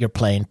and your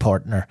playing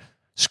partner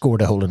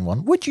scored a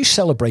hole-in-one, would you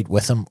celebrate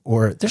with him?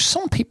 Or there's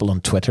some people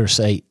on Twitter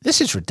say,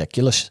 this is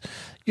ridiculous.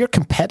 Your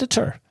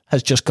competitor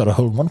has just got a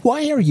hole-in-one.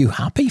 Why are you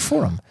happy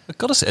for him? I've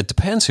got to say, it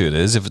depends who it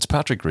is. If it's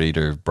Patrick Reed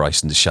or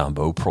Bryson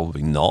DeChambeau,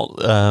 probably not.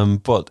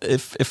 But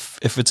if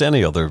it's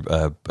any other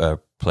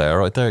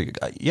player out there,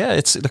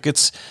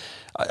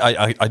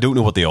 I don't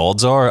know what the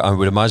odds are. I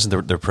would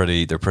imagine they're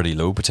pretty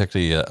low,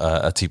 particularly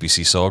at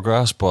TPC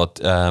Sawgrass. But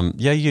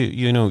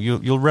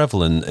you'll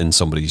revel in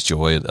somebody's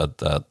joy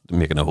at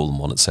making a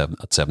hole-in-one at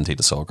 17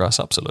 to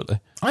Sawgrass. Absolutely,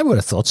 I would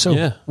have thought so.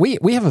 Yeah.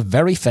 We have a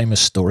very famous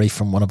story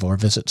from one of our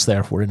visits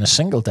there, where in a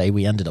single day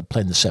we ended up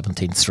playing the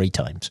 17 3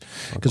 times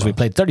because we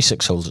played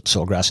 36 holes at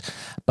Sawgrass.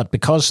 But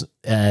because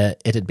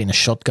it had been a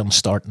shotgun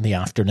start in the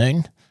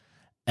afternoon,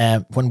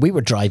 when we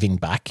were driving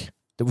back,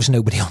 there was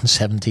nobody on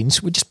 17,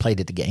 so we just played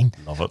it again.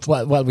 Love it.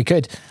 Well, we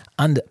could.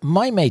 And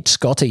my mate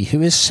Scotty,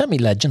 who is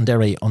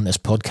semi-legendary on this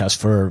podcast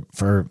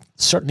for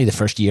certainly the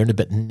first year and a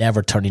bit,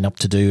 never turning up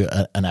to do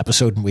an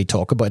episode, and we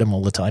talk about him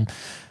all the time.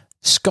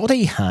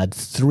 Scotty had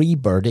 3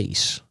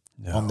 birdies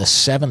on the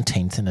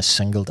 17th in a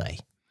single day,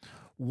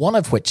 one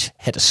of which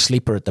hit a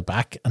sleeper at the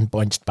back and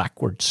bounced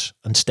backwards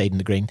and stayed in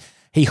the green.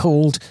 He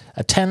holed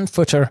a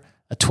 10-footer,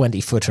 a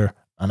 20-footer,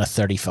 and a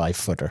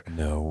 35-footer.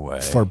 No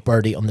way. For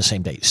birdie on the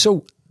same day.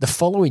 So the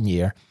following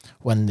year,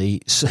 when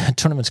the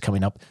tournament's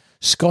coming up,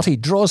 Scotty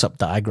draws up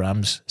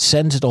diagrams,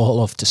 sends it all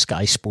off to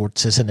Sky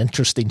Sports as an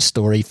interesting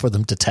story for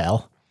them to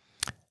tell.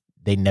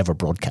 They never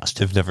broadcast it.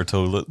 They've never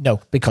told it? No,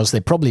 because they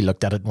probably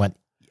looked at it and went,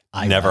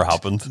 Never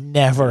happened.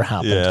 Never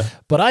happened. Yeah.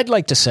 But I'd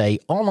like to say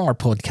on our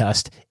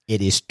podcast,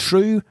 it is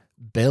true.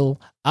 Bill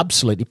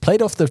absolutely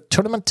played off the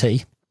tournament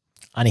tee,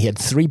 and he had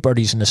 3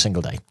 birdies in a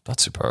single day.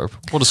 That's superb.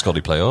 What does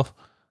Scotty play off?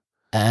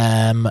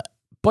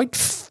 About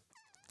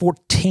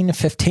 14 or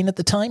 15 at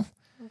the time.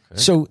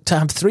 Okay. So to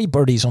have 3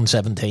 birdies on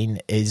 17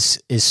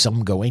 is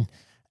some going.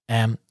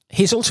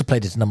 He's also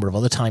played it a number of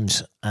other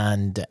times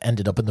and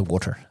ended up in the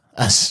water,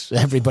 as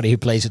everybody who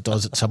plays it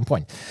does at some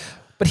point.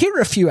 But here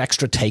are a few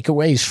extra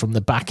takeaways from the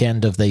back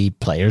end of the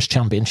Players'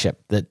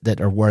 Championship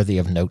that are worthy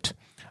of note.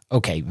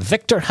 Okay,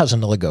 Victor has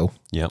another go.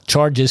 Yep.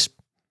 Charges,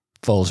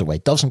 falls away.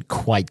 Doesn't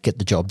quite get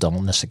the job done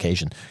on this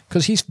occasion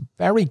because he's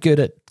very good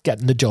at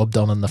getting the job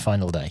done on the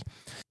final day.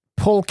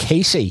 Paul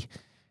Casey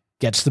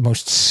gets the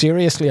most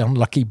seriously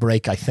unlucky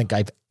break I think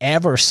I've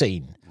ever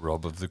seen.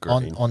 Rob of the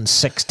green. On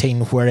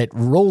 16, where it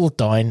rolled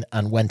down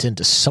and went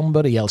into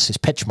somebody else's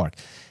pitch mark.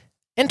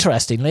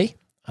 Interestingly,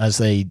 as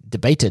they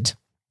debated,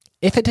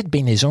 if it had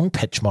been his own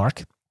pitch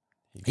mark,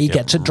 he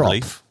gets a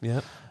drop.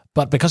 Yeah.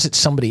 But because it's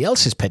somebody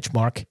else's pitch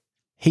mark,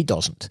 he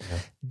doesn't. Yeah.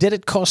 Did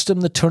it cost him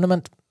the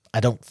tournament? I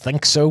don't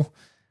think so.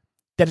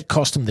 Did it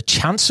cost him the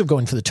chance of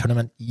going for the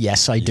tournament?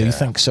 Yes, I do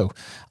think so.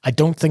 I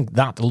don't think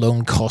that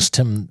alone cost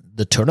him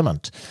the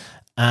tournament.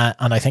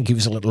 And I think he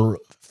was a little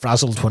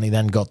frazzled when he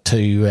then got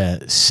to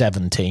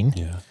 17.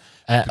 Yeah.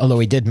 Although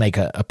he did make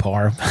a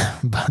par,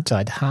 but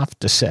I'd have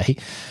to say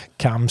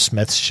Cam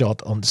Smith's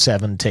shot on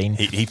 17.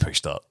 He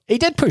pushed that. He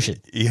did push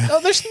it. Yeah.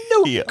 No, there's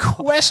no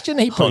question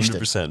he pushed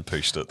 100%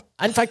 pushed it.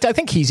 In fact, I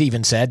think he's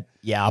even said,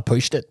 yeah, I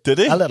pushed it. Did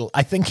he? A little.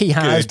 I think he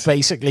has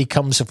basically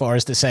come so far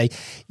as to say,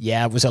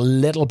 yeah, it was a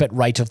little bit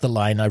right of the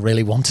line. I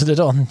really wanted it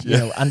on. You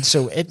know, and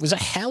so it was a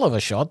hell of a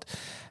shot.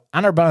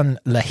 Anirban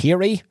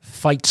Lahiri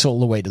fights all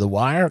the way to the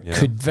wire. Yeah.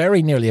 Could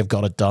very nearly have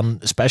got it done,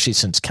 especially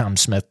since Cam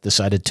Smith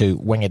decided to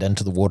wing it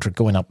into the water,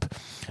 going up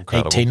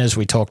 18, as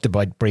we talked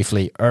about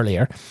briefly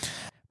earlier.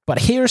 But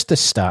here's the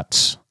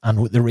stats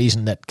and the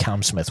reason that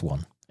Cam Smith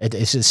won. It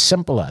is as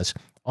simple as,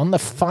 on the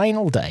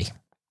final day,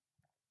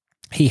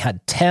 he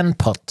had 10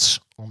 putts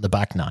on the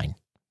back 9.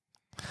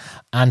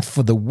 And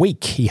for the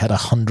week, he had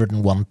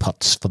 101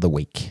 putts for the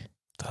week.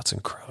 That's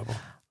incredible.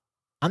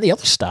 And the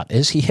other stat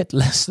is he hit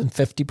less than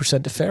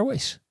 50% of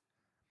fairways.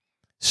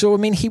 So, I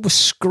mean, he was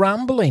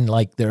scrambling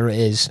like there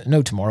is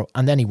no tomorrow,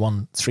 and then he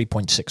won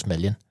 3.6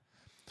 million,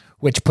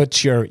 which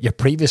puts your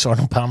previous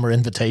Arnold Palmer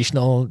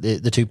Invitational, the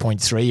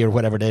 2.3 or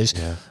whatever it is,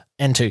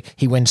 into,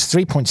 he wins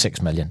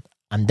 3.6 million,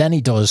 and then he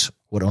does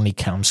what only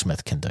Cam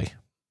Smith can do.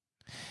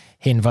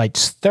 He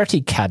invites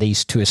 30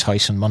 caddies to his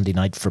house on Monday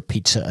night for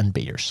pizza and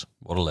beers.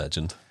 What a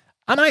legend.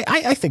 And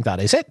I think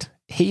that is it.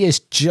 He is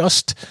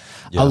just,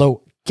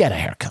 although, get a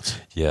haircut.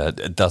 Yeah,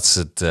 that's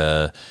it.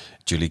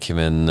 Julie came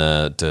in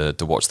to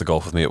watch the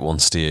golf with me at one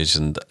stage,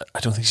 and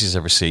I don't think she's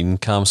ever seen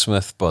Cam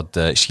Smith, but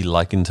she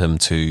likened him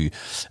to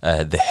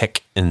the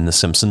Hick in The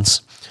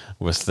Simpsons,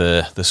 with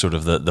the sort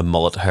of the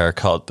mullet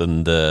haircut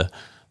and the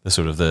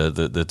sort of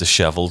the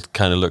dishevelled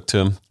kind of look to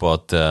him.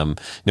 But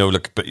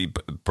look,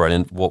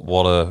 brilliant.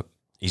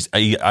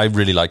 I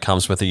really like Cam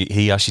Smith.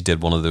 He actually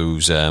did one of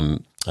those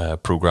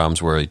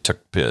programs where he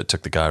took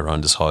the guy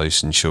around his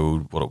house and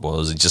showed what it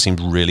was. He just seemed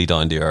really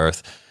down to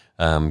earth.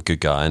 Good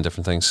guy and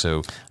different things.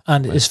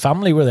 And his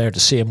family were there to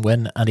see him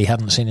win, and he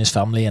hadn't seen his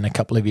family in a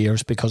couple of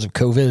years because of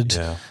COVID.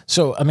 Yeah.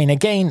 So, I mean,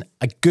 again,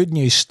 a good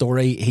news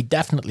story. He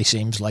definitely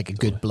seems like a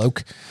good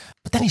bloke,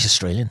 but then he's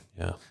Australian.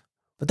 Yeah.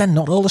 But then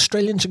not all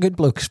Australians are good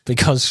blokes,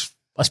 because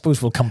I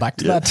suppose we'll come back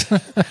to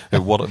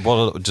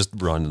that. Just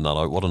rounding that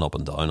out, what an up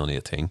and down on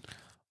 18.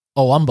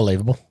 Oh,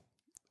 unbelievable.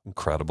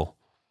 Incredible.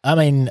 I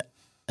mean,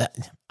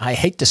 I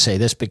hate to say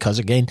this because,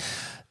 again,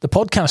 the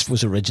podcast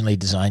was originally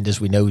designed, as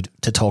we know,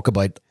 to talk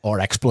about our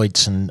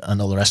exploits and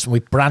all the rest. And we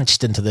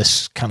branched into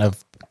this kind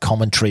of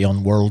commentary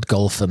on world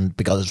golf, and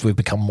because we've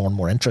become more and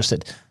more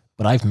interested.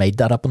 But I've made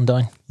that up and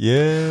down.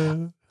 Yeah.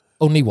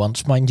 Only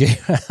once, mind you.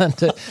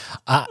 And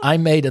I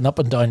made an up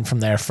and down from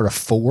there for a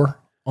 4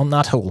 on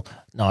that hole.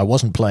 Now, I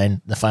wasn't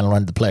playing the final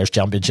round of the Players'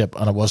 Championship,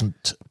 and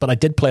but I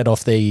did play it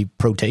off the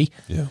Pro Tee.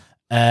 Yeah.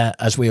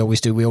 As we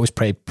always do. We always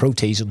play Pro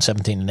Tees on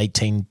 17 and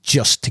 18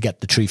 just to get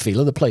the true feel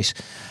of the place.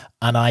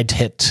 And I'd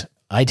hit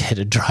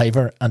a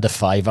driver and a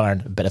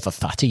 5-iron, a bit of a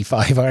fatty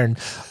 5-iron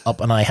up,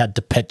 and I had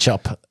to pitch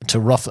up to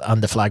rough,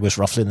 and the flag was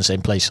roughly in the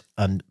same place,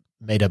 and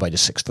made about a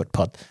 6-foot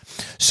putt.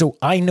 So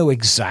I know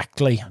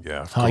exactly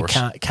how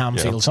Cam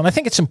feels, and I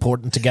think it's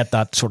important to get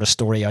that sort of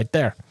story out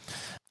there.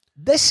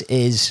 This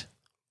is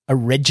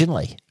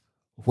originally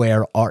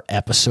where our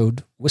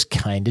episode was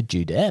kind of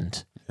due to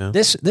end. Yeah.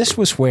 This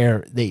was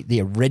where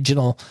the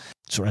original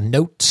sort of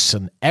notes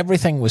and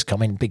everything was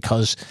coming,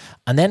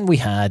 and then we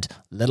had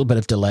a little bit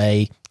of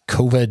delay,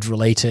 COVID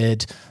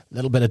related, a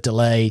little bit of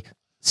delay.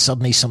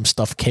 Suddenly some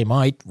stuff came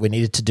out. We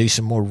needed to do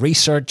some more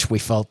research. We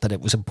felt that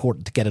it was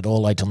important to get it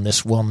all out on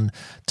this one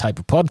type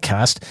of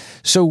podcast.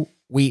 So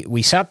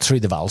we sat through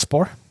the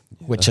Valspar,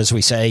 which, as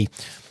we say,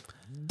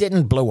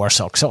 didn't blow our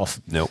socks off.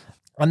 No.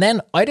 And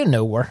then out of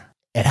nowhere,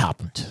 it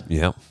happened.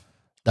 Yeah.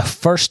 The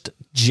first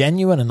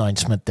genuine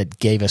announcement that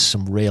gave us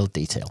some real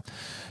detail.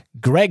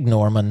 Greg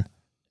Norman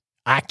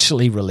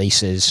actually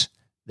releases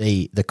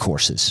the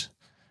courses,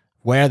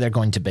 where they're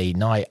going to be.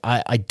 Now,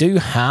 I do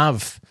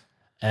have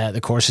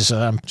the courses. Do you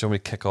want me to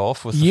kick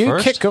off with the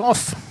first? You kick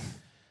off.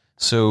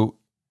 So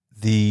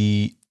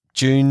the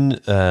June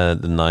the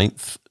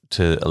 9th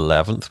to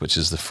 11th, which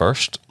is the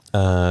first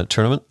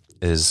tournament,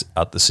 is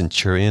at the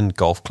Centurion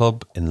Golf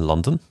Club in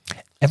London.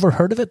 Ever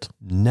heard of it?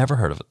 Never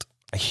heard of it.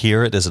 I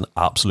hear it is an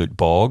absolute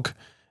bog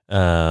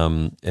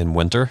in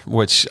winter,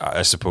 which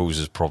I suppose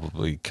is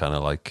probably kind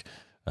of like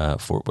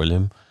Fort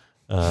William.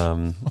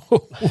 Oh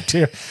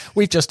dear.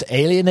 We've just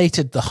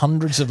alienated the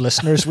hundreds of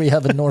listeners we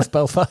have in North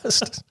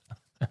Belfast.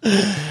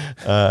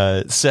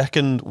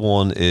 Second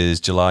one is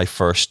July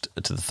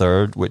 1st to the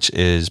 3rd, which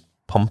is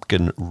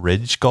Pumpkin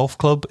Ridge Golf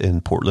Club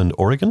in Portland,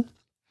 Oregon.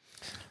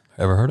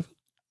 Ever heard of it?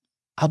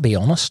 I'll be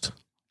honest,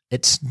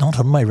 it's not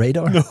on my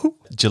radar. No.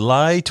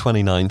 July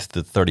 29th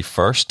to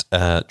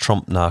 31st,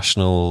 Trump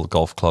National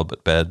Golf Club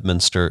at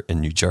Bedminster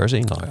in New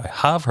Jersey. Now, I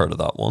have heard of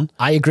that one.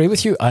 I agree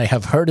with you. I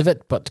have heard of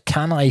it, but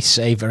can I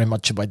say very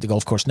much about the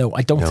golf course? No,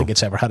 I don't think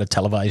it's ever had a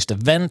televised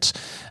event,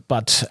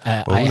 but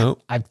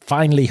I've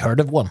finally heard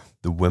of one.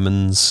 The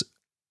Women's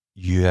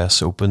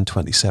US Open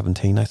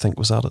 2017, I think,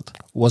 was at it.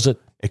 Was it?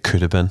 It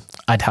could have been.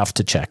 I'd have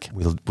to check.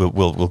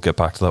 We'll get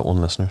back to that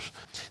one, listeners.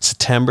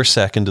 September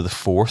 2nd to the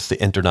 4th,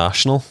 the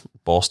International,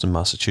 Boston,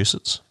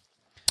 Massachusetts.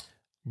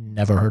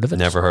 Never heard of it.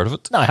 Never heard of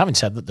it. No, I haven't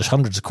said that there's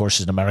hundreds of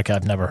courses in America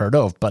I've never heard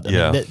of, but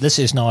I mean, this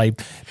is now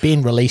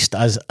being released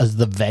as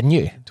the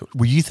venue. Do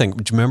you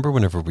remember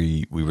whenever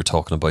we were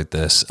talking about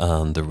this,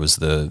 and there was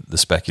the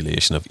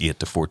speculation of 8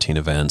 to 14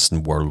 events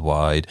and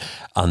worldwide,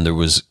 and there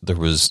was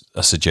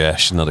a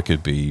suggestion that it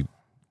could be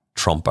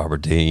Trump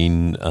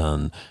Aberdeen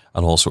and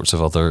all sorts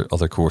of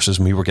other courses,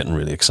 and we were getting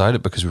really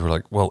excited because we were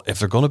like, well, if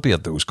they're going to be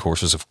at those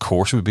courses, of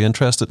course we'd be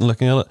interested in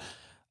looking at it.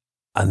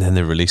 And then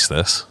they release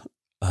this,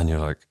 and you're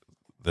like,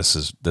 this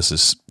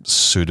is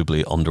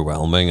suitably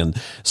underwhelming. And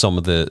some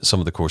of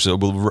the courses,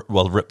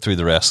 we'll rip through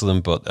the rest of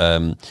them, but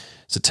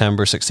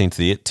September 16th to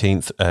the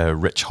 18th,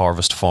 Rich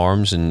Harvest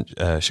Farms in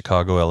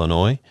Chicago,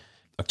 Illinois.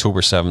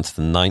 October 7th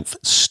to 9th,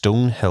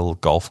 Stonehill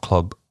Golf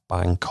Club,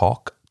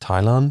 Bangkok,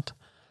 Thailand.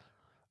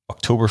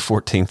 October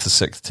 14th to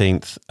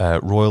 16th,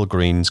 Royal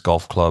Greens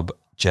Golf Club,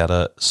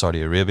 Jeddah,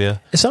 Saudi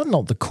Arabia. Is that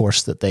not the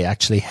course that they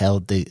actually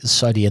held the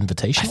Saudi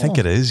Invitational? I think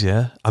it is,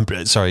 yeah.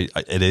 Sorry,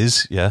 it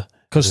is, yeah.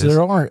 Because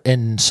there are,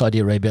 in Saudi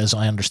Arabia, as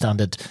I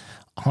understand it,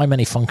 how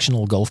many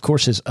functional golf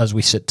courses as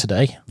we sit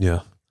today?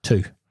 Yeah.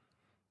 2,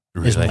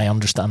 Really? is my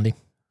understanding.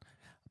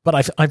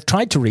 But I've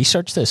tried to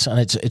research this, and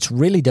it's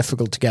really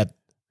difficult to get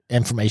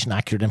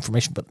accurate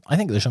information, but I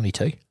think there's only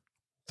 2.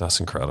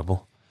 That's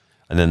incredible.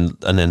 And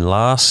then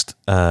last,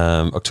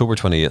 October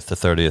 28th to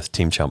 30th,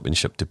 Team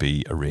Championship to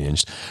be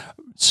arranged.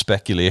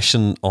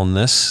 Speculation on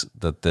this,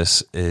 that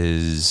this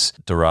is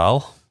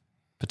Doral,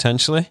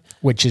 potentially.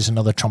 Which is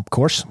another Trump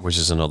course.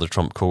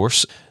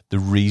 The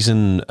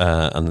reason,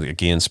 and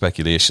again,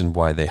 speculation,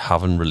 why they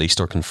haven't released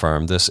or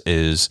confirmed this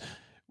is,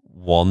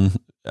 one,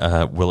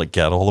 will it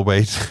get all the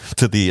way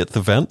to the 8th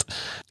event?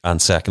 And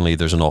secondly,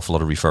 there's an awful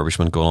lot of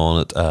refurbishment going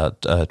on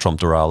at Trump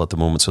Doral at the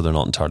moment, so they're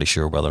not entirely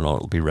sure whether or not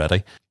it'll be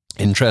ready.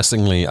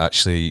 Interestingly,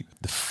 actually,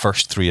 the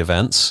first 3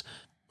 events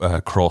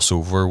cross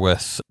over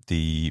with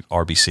the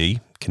RBC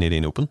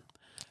Canadian Open.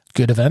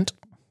 Good event.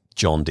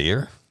 John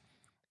Deere.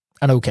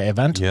 An okay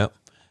event. Yeah.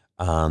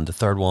 And the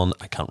third one,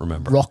 I can't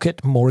remember.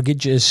 Rocket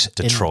Mortgages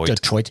Detroit. in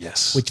Detroit.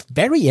 Yes. Which,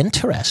 very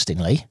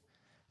interestingly,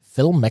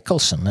 Phil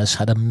Mickelson has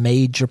had a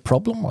major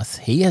problem with.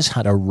 He has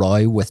had a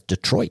row with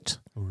Detroit.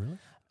 Oh, really?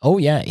 Oh,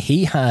 yeah.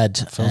 He had...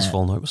 Phil's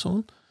fallen out with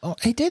someone? Oh,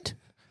 he did.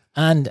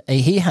 And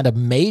he had a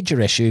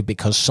major issue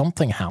because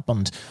something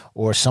happened,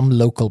 or some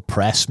local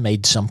press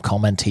made some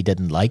comment he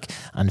didn't like,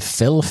 and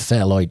Phil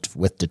fell out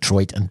with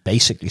Detroit and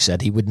basically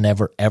said he would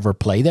never, ever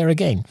play there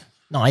again.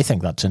 Now, I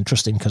think that's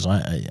interesting because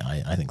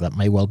I think that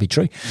may well be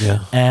true.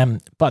 Yeah.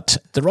 But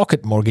the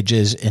Rocket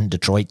Mortgages in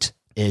Detroit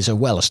is a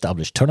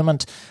well-established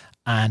tournament,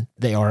 and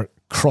they are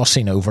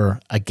crossing over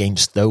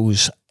against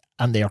those,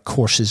 and they are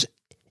courses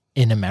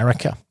in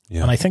America.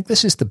 Yeah. And I think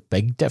this is the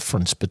big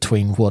difference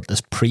between what has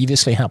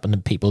previously happened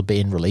and people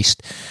being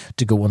released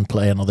to go and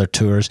play on other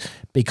tours,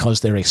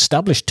 because they're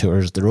established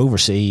tours, they're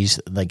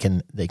overseas, they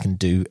can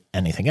do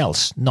anything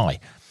else. Now,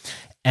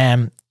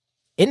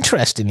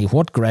 interestingly,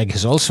 what Greg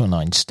has also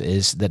announced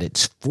is that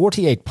it's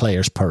 48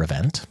 players per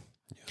event.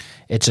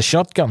 It's a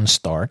shotgun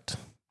start.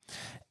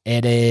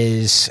 It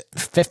is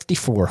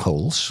 54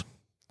 holes.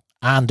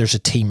 And there's a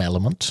team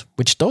element,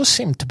 which does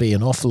seem to be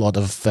an awful lot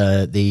of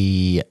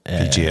the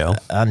PGL.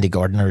 Andy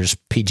Gardner's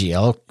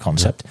PGL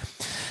concept. Yeah.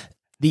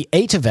 The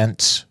 8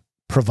 events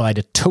provide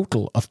a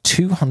total of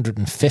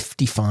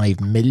 $255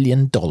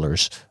 million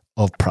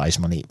of prize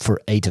money for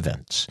 8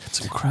 events.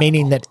 That's incredible.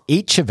 Meaning that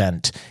each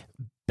event,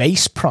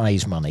 base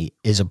prize money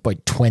is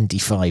about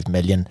 $25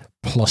 million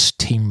plus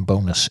team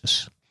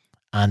bonuses.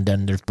 And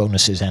then there's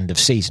bonuses end of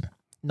season.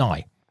 Now,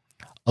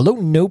 although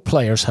no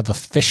players have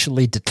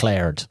officially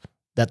declared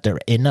that they're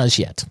in as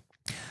yet,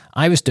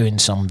 I was doing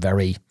some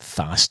very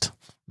fast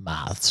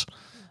maths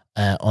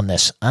on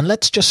this, and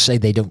let's just say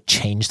they don't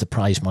change the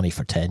prize money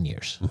for 10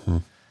 years. Mm-hmm.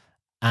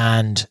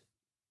 And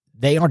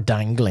they are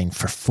dangling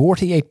for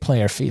 48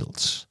 player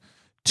fields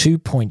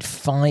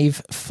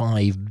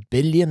 $2.55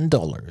 billion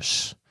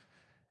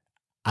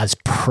as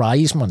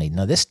prize money.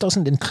 Now, this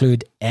doesn't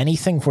include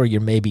anything where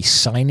you're maybe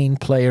signing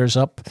players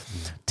up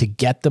to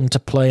get them to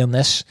play on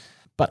this,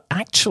 but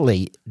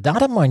actually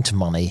that amount of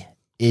money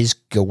is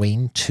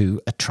going to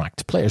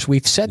attract players.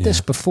 We've said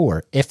this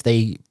before. If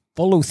they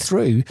follow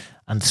through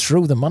and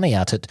throw the money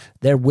at it,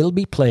 there will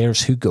be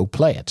players who go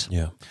play it.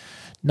 Yeah.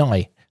 Now,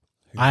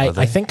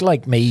 I think,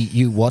 like me,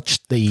 you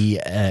watched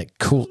the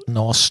Colt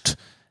Knost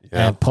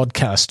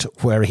podcast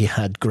where he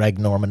had Greg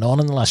Norman on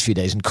in the last few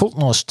days, and Colt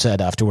Knost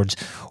said afterwards,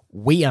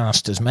 we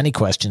asked as many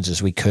questions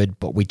as we could,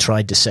 but we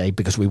tried to say,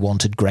 because we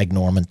wanted Greg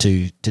Norman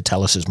to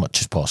tell us as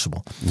much as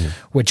possible,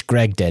 which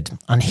Greg did.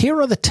 And here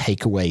are the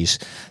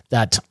takeaways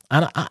that,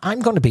 and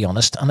I'm going to be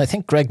honest, and I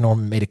think Greg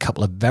Norman made a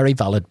couple of very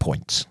valid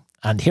points.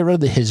 And here are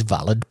his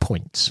valid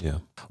points. Yeah.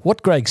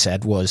 What Greg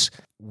said was,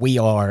 we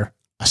are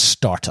a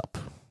startup.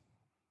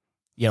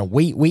 You know,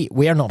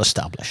 we are not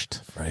established.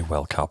 Very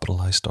well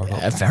capitalized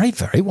startup. A very,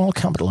 very well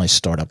capitalized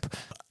startup.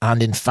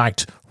 And in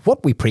fact,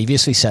 what we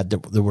previously said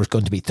that there was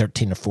going to be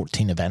 13 or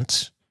 14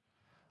 events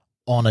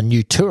on a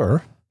new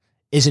tour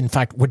is, in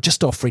fact, we're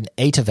just offering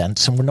 8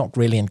 events, and we're not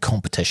really in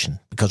competition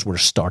because we're a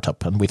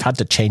startup, and we've had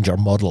to change our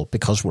model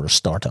because we're a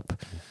startup.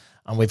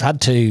 And we've had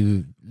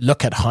to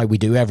look at how we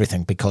do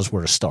everything because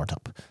we're a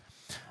startup.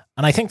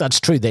 And I think that's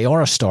true. They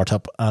are a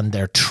startup, and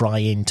they're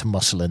trying to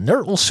muscle in.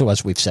 They're also,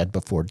 as we've said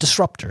before,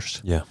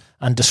 disruptors. Yeah.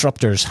 And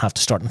disruptors have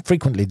to start. And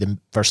frequently the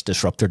first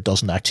disruptor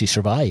doesn't actually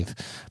survive.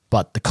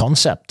 But the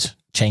concept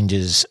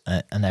changes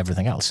and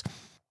everything else.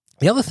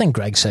 The other thing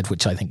Greg said,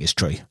 which I think is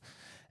true,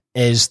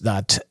 is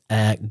that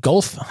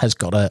golf has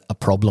got a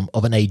problem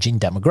of an aging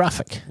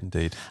demographic.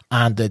 Indeed.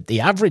 And the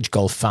average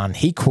golf fan,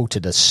 he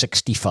quoted as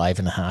 65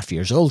 and a half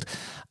years old.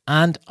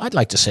 And I'd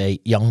like to say,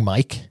 young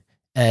Mike,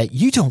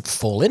 you don't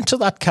fall into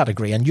that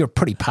category, and you're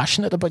pretty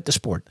passionate about the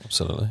sport.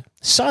 Absolutely.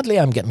 Sadly,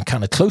 I'm getting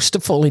kind of close to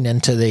falling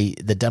into the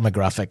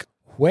demographic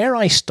where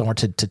I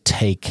started to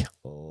take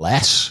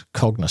less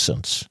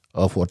cognizance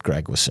of what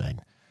Greg was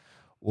saying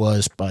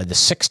was by the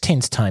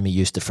 16th time he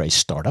used the phrase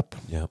startup.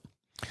 Yeah.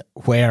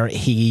 Where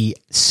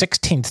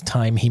 16th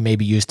time he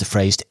maybe used the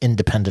phrase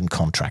independent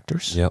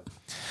contractors. Yep.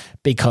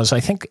 Because I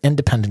think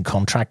independent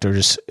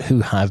contractors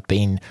who have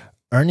been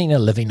earning a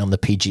living on the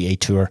PGA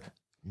Tour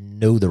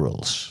know the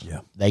rules. Yeah.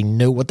 They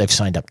know what they've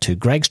signed up to.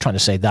 Greg's trying to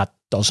say that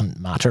doesn't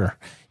matter.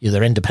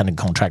 They're independent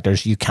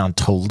contractors. You can't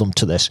hold them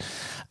to this.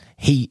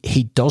 He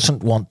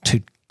doesn't want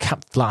to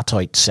flat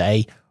out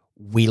say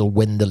we'll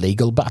win the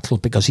legal battle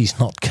because he's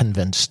not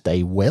convinced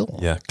they will.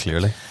 Yeah,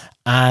 clearly.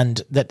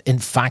 And that, in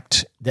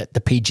fact, that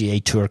the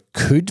PGA Tour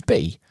could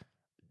be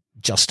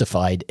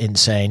justified in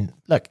saying,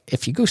 look,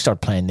 if you go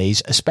start playing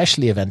these,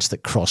 especially events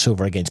that cross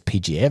over against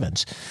PGA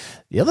events,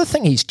 the other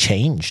thing he's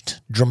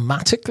changed,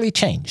 dramatically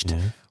changed,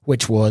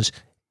 which was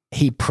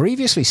he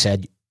previously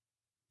said,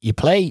 you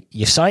play,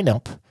 you sign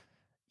up,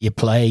 you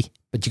play,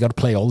 but you got to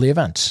play all the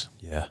events.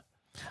 Yeah.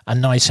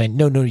 And now he's saying,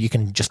 no, you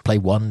can just play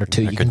one or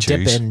two. You can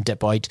dip in,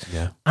 dip out.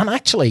 Yeah. And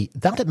actually,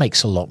 that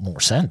makes a lot more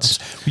sense.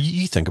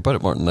 You think about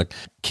it, Martin, like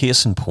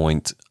case in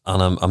point,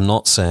 and I'm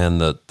not saying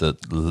that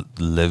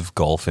Live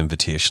Golf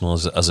Invitational,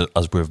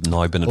 as we've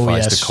now been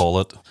advised to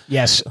call it.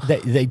 Yes,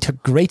 they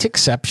took great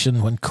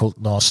exception when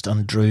Colt Knost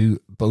and Drew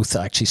both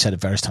actually said at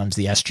various times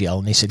the SGL,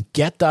 and he said,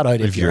 get that out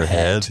of your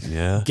head.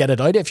 Yeah. Get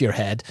it out of your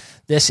head.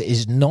 This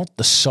is not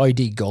the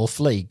Saudi Golf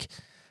League.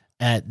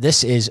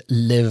 This is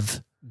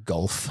Live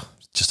Golf.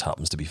 Just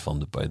happens to be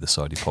funded by the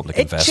Saudi Public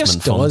It Investment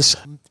just Fund. does.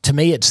 To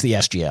me, it's the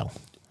SGL.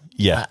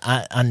 Yeah.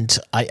 And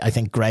I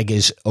think Greg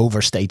is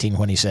overstating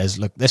when he says,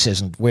 look, this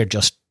isn't,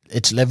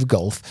 it's Live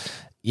Golf,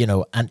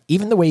 and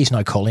even the way he's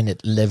now calling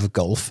it Live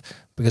Golf,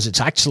 because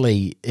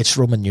it's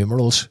Roman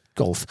numerals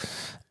golf.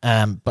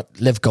 But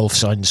Live Golf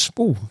sounds,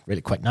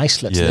 really quite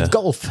nice. Let's live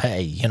golf.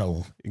 Hey,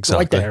 Exactly. go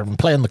out there and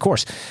play on the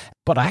course.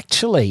 But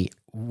actually,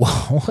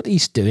 what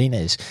he's doing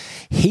is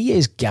he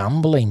is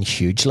gambling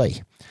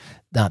hugely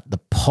that the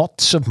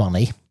pots of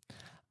money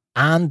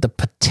and the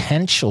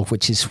potential,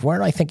 which is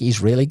where I think he's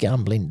really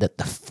gambling, that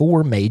the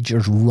four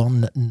majors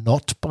run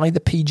not by the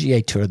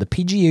PGA Tour. The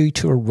PGA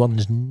Tour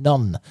runs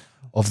none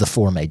of the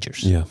four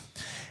majors. Yeah.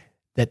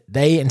 That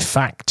they, in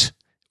fact,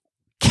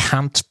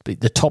 can't be,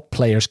 the top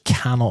players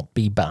cannot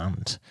be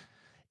banned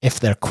if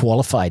they're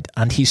qualified.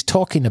 And he's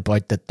talking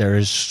about that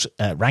there's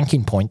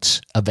ranking points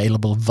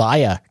available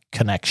via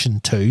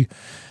connection to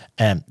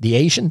the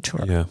Asian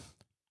Tour. Yeah.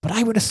 But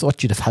I would have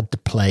thought you'd have had to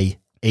play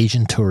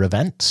Asian Tour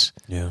events.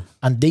 Yeah.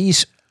 And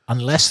these,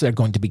 unless they're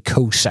going to be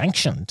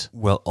co-sanctioned.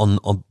 Well,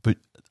 but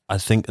I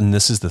think, and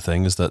this is the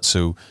thing, is that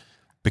so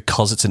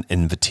because it's an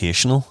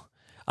invitational,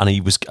 and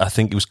I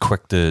think he was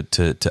quick to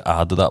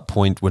add to that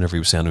point whenever he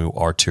was saying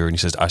our tour, and he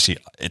says, actually,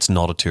 it's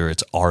not a tour,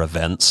 it's our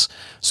events.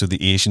 So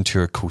the Asian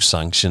Tour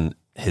co-sanction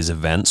his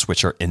events,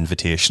 which are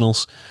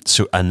invitationals.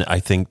 So, and I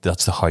think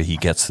that's how he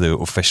gets the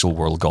official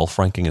world golf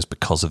ranking, is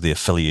because of the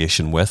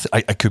affiliation with.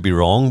 I could be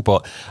wrong,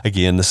 but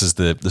again, this is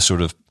the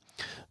sort of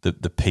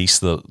the piece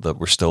that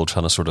we're still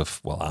trying to sort of,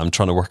 I'm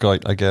trying to work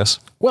out, I guess.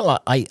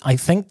 Well, I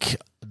think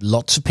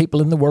lots of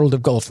people in the world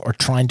of golf are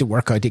trying to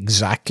work out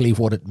exactly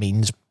what it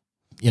means,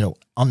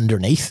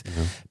 underneath,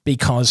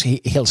 because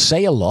he'll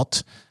say a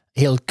lot.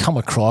 He'll come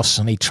across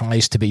and he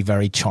tries to be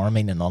very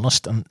charming and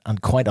honest,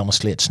 and quite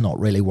honestly, it's not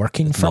really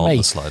working for me. Not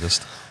the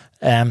slightest.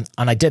 And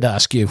I did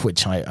ask you,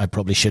 which I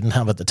probably shouldn't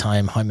have at the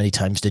time, how many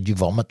times did you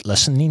vomit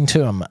listening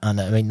to him? And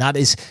I mean, that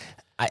is,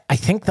 I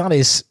think that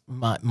is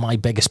my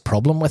biggest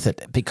problem with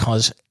it,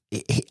 because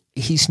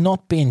he's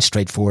not being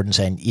straightforward and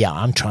saying, yeah,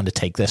 I'm trying to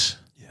take this.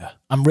 Yeah.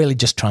 I'm really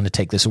just trying to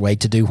take this away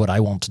to do what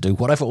I want to do,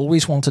 what I've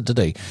always wanted to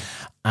do.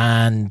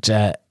 And,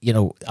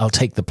 I'll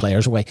take the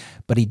players away.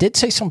 But he did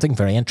say something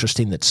very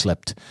interesting that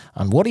slipped.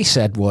 And what he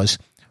said was,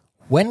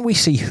 when we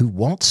see who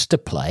wants to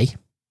play,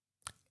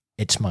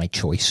 it's my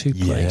choice who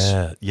plays.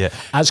 Yeah.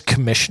 As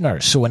commissioner.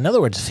 So in other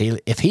words,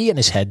 if he in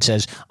his head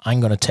says, I'm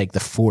going to take the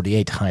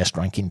 48 highest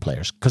ranking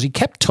players, because he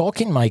kept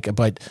talking, Mike,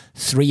 about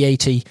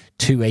 380,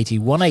 280,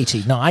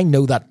 180. Now, I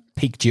know that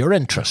piqued your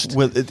interest.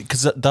 Well,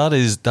 because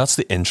that's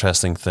the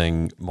interesting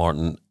thing,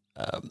 Martin.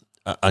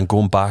 And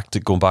going back to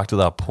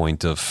that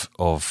point of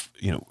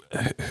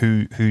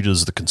who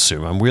does the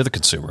consumer, and we're the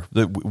consumer.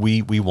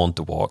 We want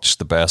to watch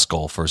the best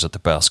golfers at the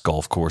best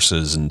golf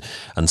courses and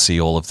see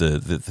all of the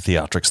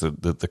theatrics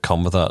that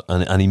come with that.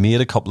 And he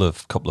made a couple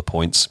of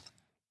points,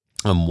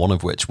 one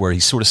of which where he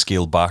sort of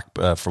scaled back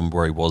from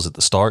where he was at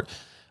the start,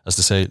 as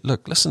to say,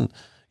 look, listen.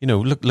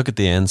 Look at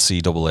the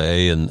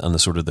NCAA and the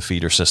sort of the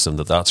feeder system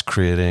that's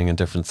creating and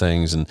different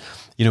things. And,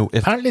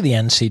 apparently the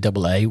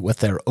NCAA, with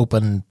their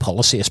open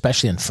policy,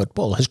 especially in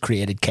football, has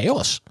created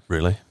chaos.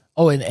 Really?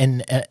 Oh,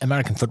 in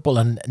American football,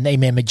 and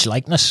name, image,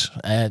 likeness,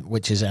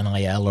 which is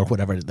NIL or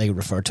whatever they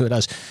refer to it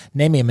as.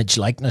 Name, image,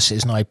 likeness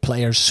is now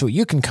players. So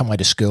you can come out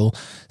of school,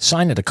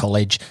 sign at a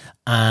college,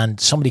 and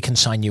somebody can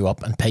sign you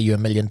up and pay you $1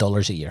 million a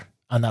year.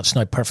 And that's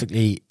now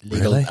perfectly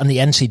legal. Really? And the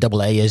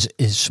NCAA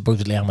is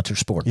supposedly amateur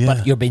sport. Yeah.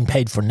 But you're being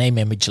paid for name,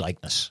 image,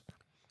 likeness.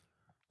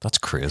 That's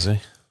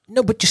crazy.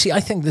 No, but you see, I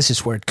think this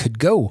is where it could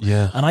go.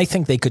 Yeah. And I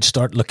think they could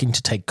start looking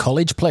to take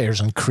college players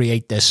and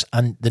create this,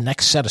 and the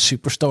next set of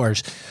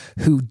superstars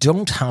who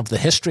don't have the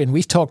history, and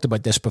we've talked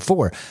about this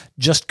before,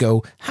 just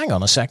go, hang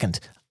on a second,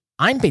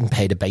 I'm being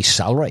paid a base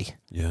salary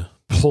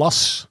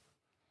plus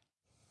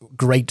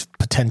great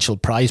potential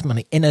prize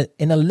money in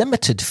a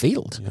limited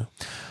field. Yeah.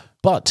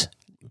 But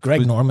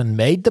Greg Norman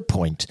made the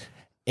point,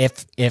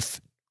 if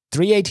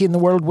 380 in the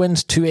world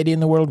wins, 280 in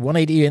the world,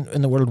 180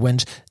 in the world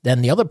wins,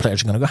 then the other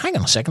players are going to go, hang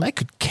on a second, I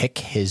could kick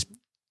his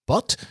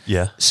butt.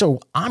 Yeah. So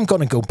I'm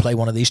going to go play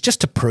one of these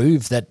just to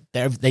prove that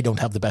they don't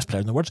have the best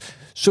player in the world.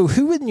 So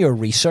who in your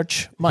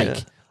research,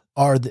 Mike,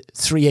 are the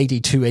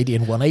 380, 280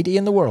 and 180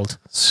 in the world?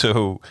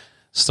 So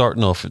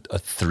starting off at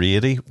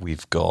 380,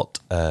 we've got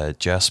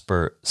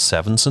Jasper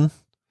Svensson,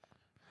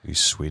 who's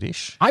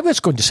Swedish. I was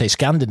going to say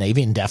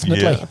Scandinavian,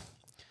 definitely. Yeah.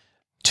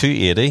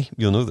 280,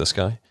 you'll know this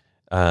guy.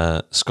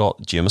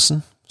 Scott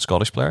Jameson,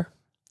 Scottish player.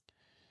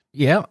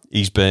 Yeah.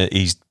 He's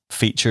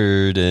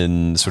featured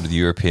in sort of the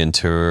European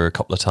tour a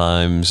couple of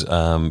times,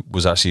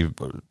 was actually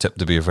tipped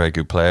to be a very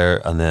good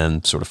player and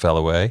then sort of fell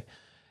away.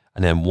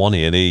 And then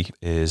 180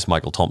 is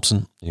Michael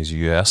Thompson. He's a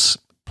US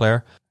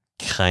player.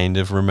 Kind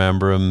of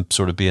remember him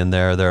sort of being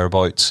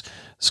thereabouts.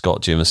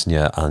 Scott Jameson,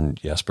 yeah, and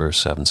Jesper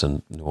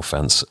Svensson, no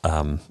offence.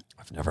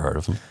 I've never heard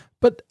of him.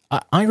 But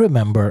I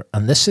remember,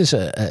 and this is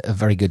a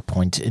very good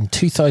point, in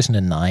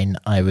 2009,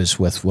 I was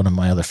with one of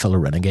my other fellow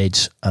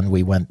renegades, and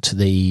we went to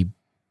the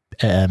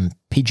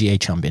PGA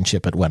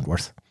Championship at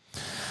Wentworth.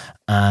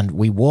 And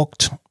we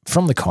walked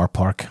from the car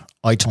park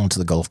out onto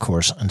the golf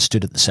course and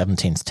stood at the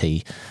 17th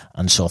tee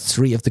and saw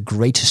three of the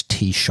greatest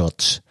tee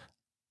shots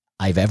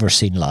I've ever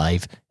seen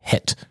live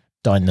hit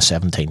down the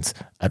 17th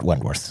at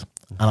Wentworth.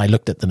 And I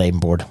looked at the name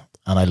board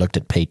and I looked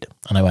at Pete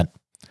and I went,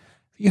 have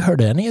you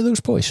heard of any of those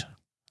boys?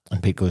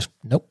 And Pete goes,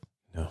 nope.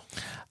 No.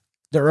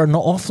 There are an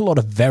awful lot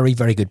of very,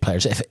 very good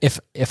players.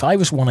 If I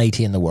was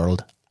 180 in the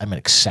world, I'm an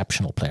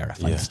exceptional player.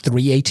 If I'm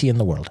 380 in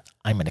the world,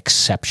 I'm an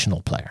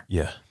exceptional player.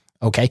 Yeah.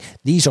 Okay?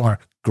 These are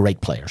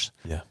great players.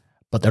 Yeah.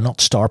 But they're not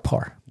star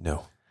power.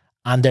 No.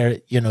 And they're,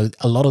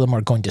 a lot of them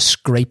are going to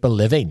scrape a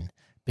living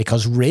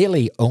because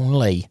really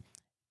only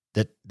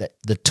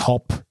the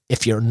top,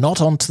 if you're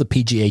not onto the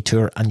PGA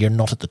Tour and you're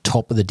not at the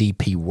top of the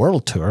DP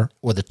World Tour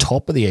or the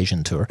top of the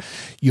Asian Tour,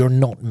 you're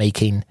not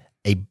making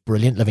a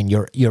brilliant living.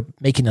 You're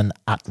making an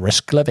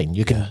at-risk living.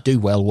 You can do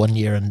well one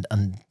year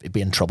and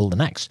be in trouble the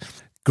next.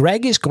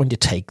 Greg is going to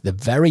take the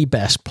very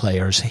best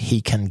players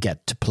he can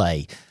get to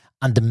play.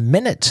 And the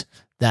minute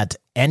that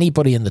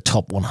anybody in the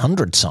top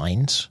 100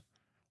 signs,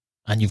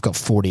 and you've got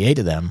 48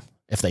 of them,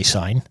 if they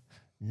sign,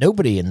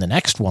 nobody in the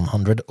next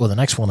 100 or the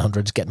next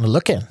 100 is getting a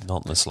look in.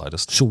 Not in the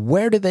slightest. So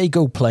where do they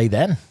go play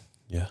then?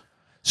 Yeah.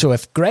 So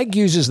if Greg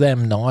uses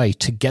them now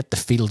to get the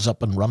fields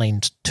up and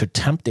running to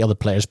tempt the other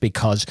players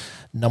because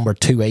number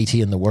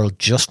 280 in the world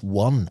just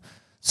won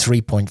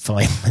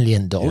 $3.5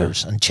 million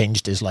and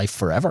changed his life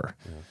forever.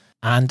 Yeah.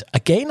 And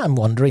again, I'm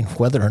wondering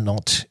whether or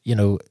not,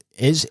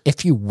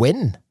 if you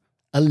win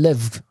a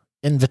live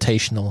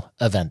invitational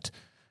event,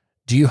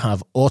 do you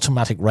have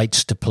automatic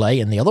rights to play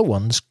in the other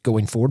ones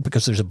going forward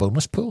because there's a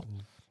bonus pool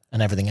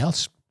and everything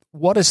else?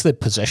 What is the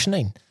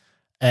positioning?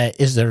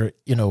 Is there,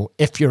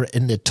 if you're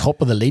in the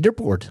top of the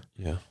leaderboard?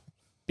 Yeah.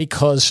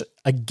 Because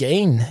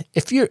again,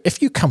 if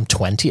you come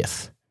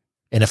 20th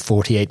in a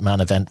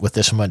 48-man event with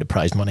this amount of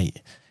prize money,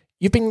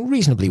 you've been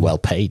reasonably well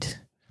paid.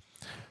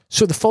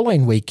 So the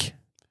following week,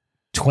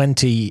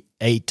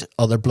 28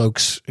 other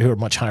blokes who are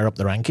much higher up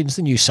the rankings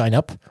than you sign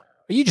up.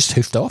 Are you just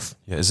hoofed off?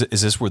 Yeah, is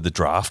this where the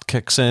draft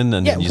kicks in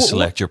and you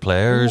select your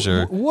players?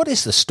 Or what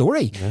is the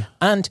story? Yeah.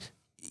 And,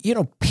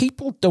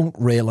 people don't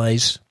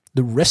realise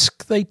the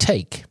risk they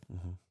take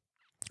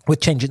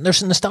with changing.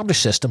 There's an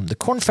established system. The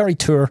Corn Ferry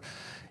Tour,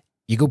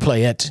 you go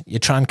play it, you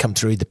try and come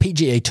through. The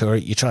PGA Tour,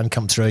 you try and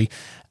come through.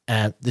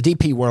 The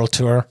DP World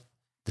Tour,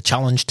 the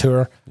Challenge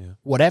Tour,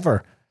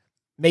 whatever.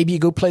 Maybe you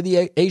go play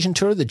the Asian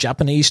Tour, the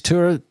Japanese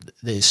Tour,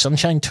 the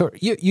Sunshine Tour.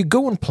 You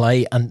go and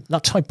play, and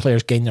that's how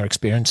players gain their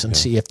experience and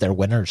see if they're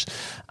winners.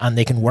 And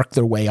they can work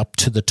their way up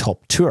to the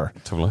top tour.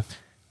 Totally.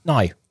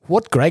 Now,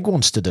 what Greg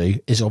wants to do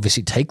is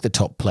obviously take the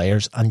top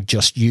players and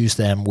just use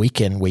them week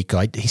in, week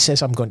out. He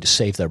says, I'm going to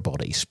save their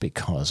bodies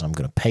because I'm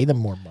going to pay them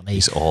more money.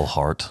 He's all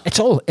heart. It's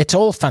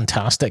all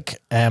fantastic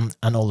and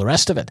all the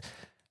rest of it.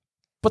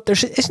 But there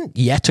isn't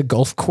yet a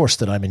golf course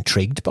that I'm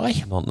intrigued by.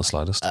 Not in the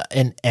slightest.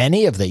 In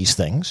any of these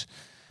things.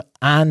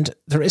 And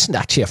there isn't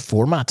actually a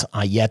format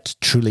I yet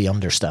truly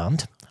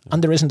understand.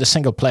 And there isn't a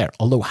single player.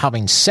 Although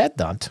having said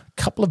that,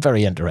 a couple of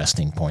very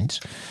interesting points.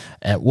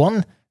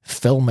 One,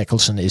 Phil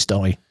Mickelson is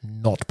now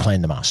not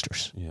playing the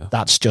Masters. Yeah.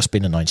 That's just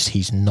been announced.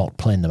 He's not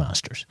playing the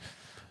Masters,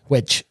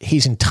 which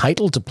he's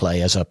entitled to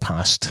play as a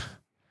past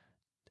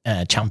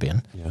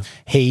champion. Yeah.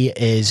 He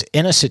is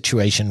in a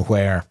situation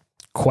where,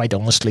 quite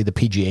honestly, the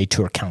PGA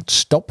Tour can't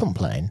stop him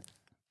playing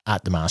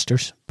at the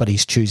Masters, but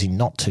he's choosing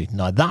not to.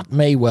 Now, that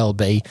may well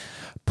be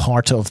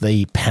part of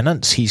the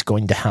penance he's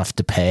going to have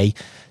to pay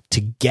to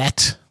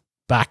get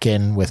back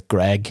in with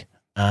Greg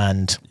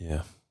and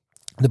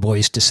the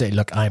boys to say,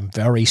 look, I'm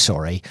very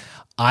sorry.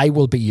 I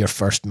will be your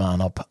first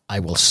man up. I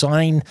will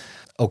sign.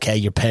 Okay,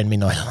 you're paying me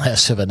now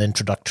less of an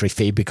introductory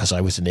fee because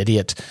I was an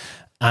idiot,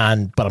 but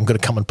I'm going to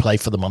come and play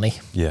for the money.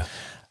 Yeah.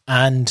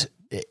 And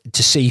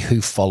to see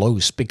who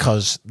follows,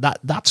 because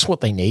that's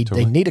what they need.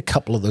 Totally. They need a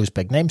couple of those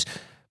big names,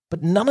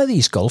 but none of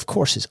these golf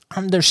courses,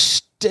 and there's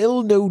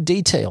still no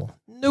detail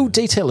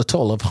at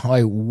all of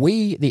how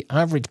we, the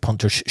average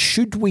punters,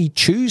 should we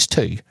choose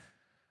to,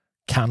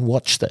 can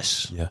watch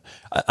this. Yeah.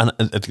 And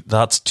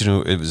that's, you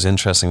know, it was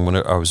interesting when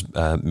I was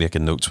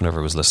making notes whenever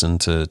I was listening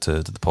to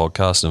the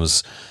podcast, and it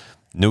was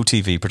no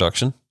TV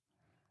production,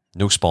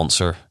 no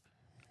sponsor,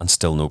 and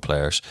still no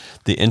players.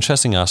 The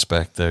interesting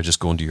aspect there,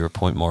 just going to your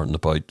point, Martin,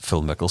 about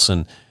Phil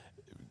Mickelson,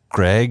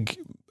 Greg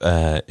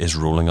is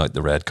rolling out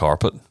the red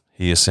carpet.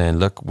 He is saying,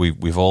 look,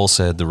 we've all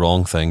said the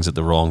wrong things at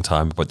the wrong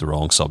time about the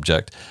wrong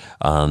subject,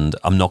 and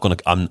I'm not going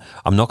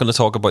to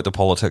talk about the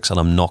politics, and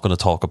I'm not going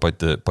to talk about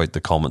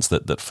the comments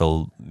that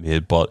Phil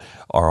made. But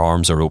our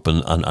arms are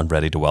open and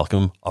ready to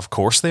welcome him. Of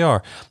course they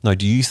are. Now,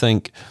 do you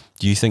think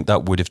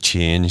that would have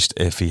changed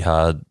if he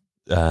had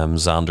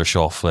Xander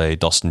Schauffele,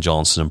 Dustin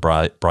Johnson, and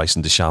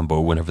Bryson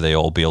DeChambeau, whenever they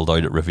all bailed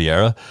out at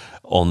Riviera,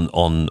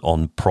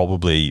 on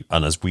probably,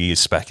 and as we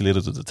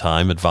speculated at the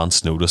time,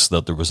 advance notice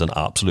that there was an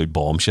absolute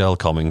bombshell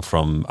coming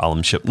from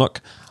Alan Shipnuck?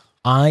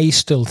 I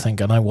still think,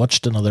 and I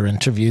watched another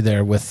interview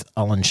there with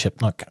Alan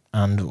Shipnuck,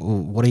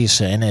 and what he's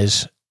saying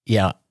is,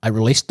 yeah, I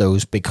released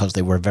those because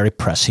they were very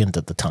prescient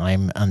at the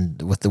time, and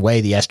with the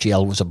way the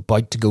SGL was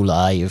about to go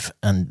live,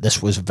 and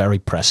this was a very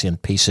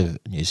prescient piece of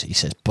news, he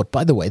says, but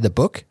by the way, the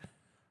book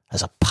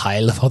has a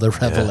pile of other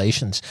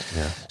revelations.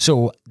 Yeah.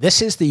 So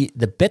this is the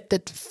bit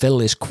that Phil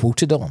is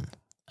quoted on,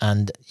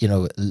 and, you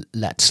know,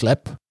 let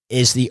slip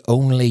is the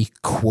only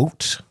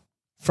quote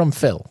from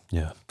Phil.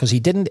 Yeah. Because he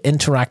didn't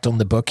interact on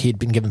the book. He'd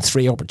been given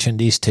 3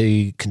 opportunities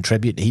to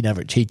contribute.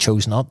 He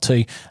chose not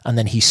to. And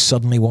then he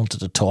suddenly wanted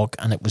to talk,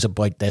 and it was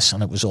about this,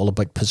 and it was all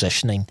about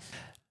positioning.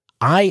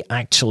 I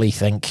actually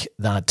think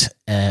that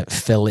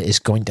Phil is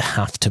going to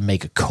have to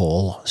make a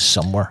call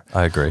somewhere.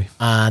 I agree.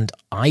 And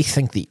I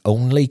think the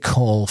only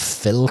call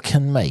Phil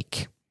can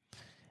make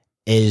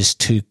is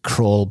to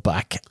crawl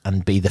back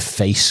and be the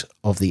face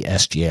of the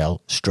SGL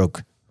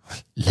stroke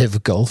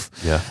Live Golf.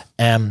 Yeah.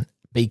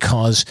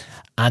 Because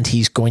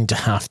he's going to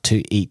have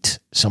to eat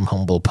some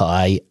humble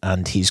pie,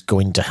 and he's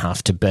going to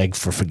have to beg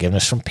for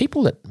forgiveness from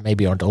people that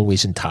maybe aren't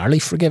always entirely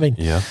forgiving.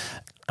 Yeah.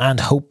 And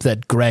hope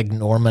that Greg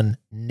Norman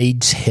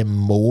needs him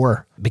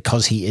more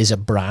because he is a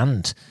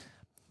brand.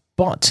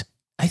 But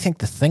I think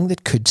the thing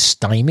that could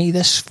stymie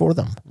this for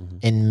them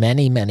in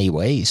many, many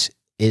ways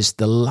is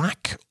the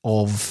lack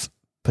of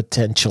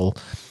potential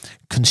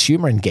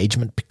consumer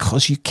engagement,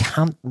 because you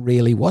can't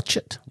really watch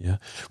it. Yeah.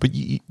 But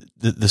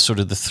the sort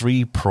of the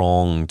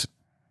 3-pronged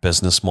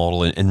business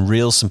model in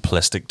real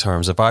simplistic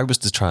terms, if I was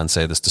to try and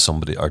say this to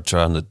somebody, or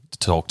trying to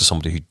talk to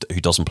somebody who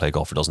doesn't play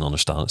golf or doesn't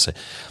understand it, say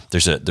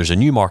there's a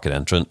new market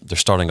entrant, they're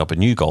starting up a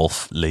new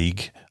golf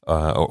league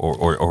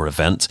or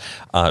event,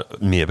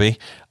 maybe,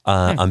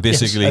 and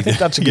basically, yes, I think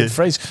that's a good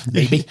phrase,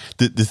 maybe.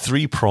 The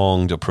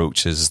 3-pronged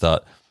approach is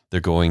that they're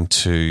going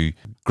to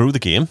grow the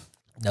game.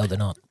 No, they're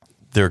not.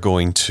 They're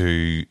going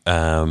to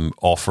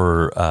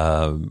offer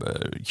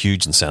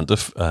huge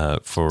incentive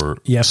for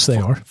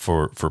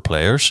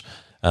players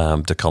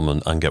to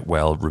come and get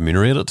well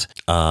remunerated.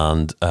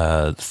 And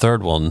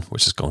third one,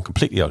 which has gone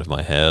completely out of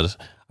my head,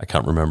 I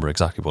can't remember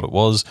exactly what it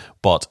was,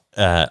 but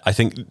I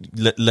think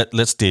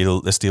let's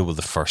deal with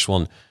the first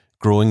one,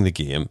 growing the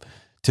game.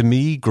 To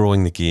me,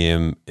 growing the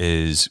game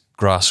is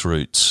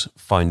grassroots,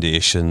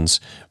 foundations,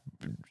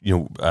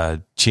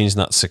 changing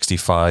that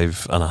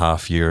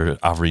 65.5-year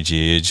average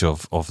age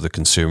of the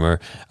consumer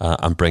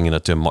and bringing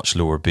it to a much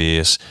lower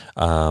base,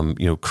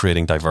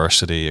 creating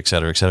diversity, et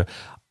cetera, et cetera.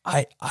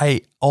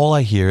 All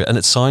I hear, and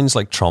it sounds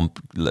like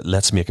Trump,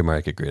 let's make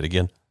America great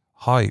again.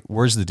 How?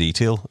 Where's the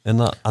detail in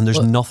that? And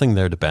there's nothing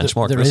there to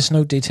benchmark. There is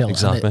no detail.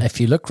 Exactly. And if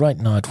you look right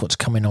now at what's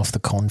coming off the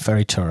Corn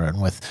Ferry Tour, and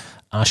with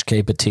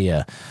Ashkay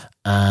Bhatia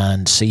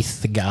and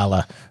Seith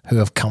Theegala, who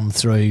have come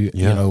through,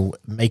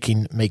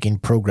 making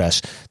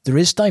progress, there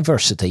is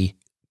diversity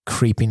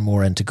creeping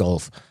more into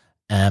golf.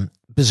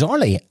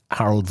 Bizarrely,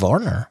 Harold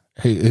Varner,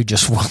 who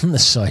just won the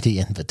Saudi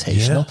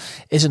Invitational,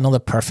 is another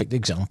perfect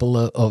example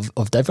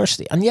of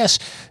diversity. And yes,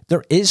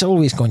 there is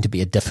always going to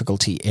be a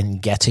difficulty in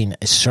getting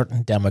a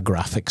certain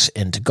demographics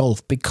into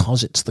golf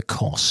because it's the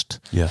cost.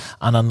 Yeah.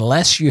 And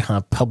unless you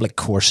have public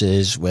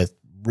courses with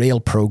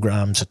real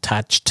programs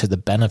attached to the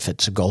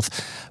benefits of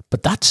golf,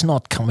 but that's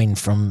not coming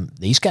from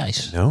these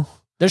guys. No.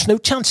 There's no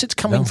chance it's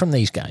coming from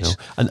these guys.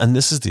 No. And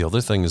this is the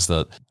other thing, is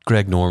that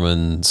Greg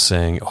Norman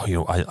saying,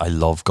 I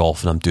love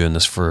golf and I'm doing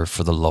this for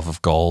the love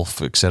of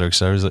golf, et cetera, et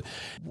cetera.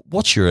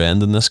 What's your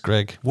end in this,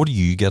 Greg? What do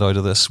you get out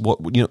of this?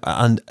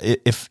 And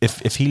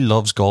if he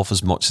loves golf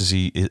as much as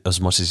he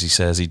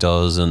says he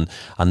does, and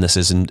this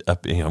isn't,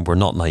 we're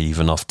not naive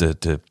enough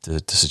to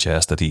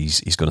suggest that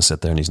he's going to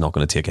sit there and he's not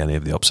going to take any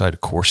of the upside. Of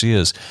course he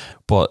is.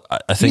 But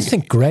I think... You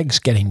think Greg's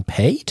getting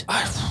paid?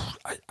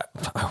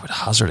 I would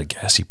hazard a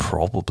guess he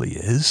probably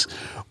is.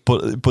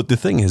 But the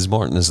thing is,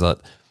 Martin, is that,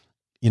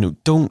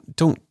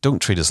 don't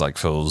treat us like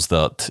fools.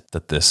 That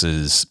this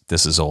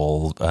is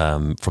all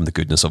from the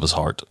goodness of his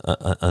heart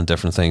and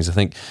different things. I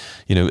think,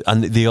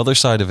 and the other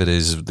side of it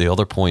is, the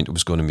other point I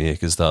was going to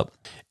make is that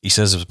he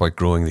says it's about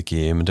growing the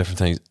game and different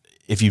things.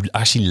 If you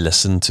actually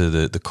listen to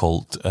the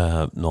Cult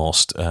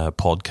Nost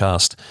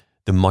podcast,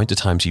 the amount of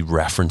times he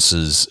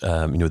references,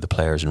 the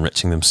players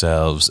enriching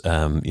themselves,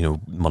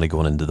 money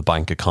going into the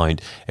bank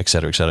account, et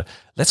cetera, et cetera.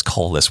 Let's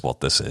call this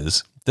what this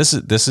is. This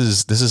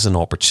is an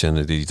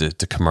opportunity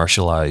to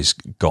commercialize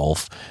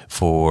golf,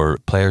 for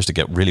players to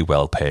get really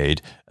well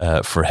paid,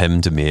 for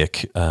him to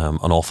make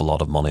an awful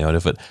lot of money out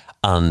of it,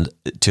 and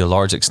to a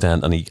large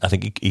extent, and I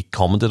think he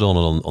commented on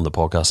it on the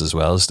podcast as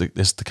well, is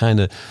the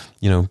kind of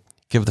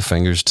give the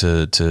fingers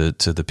to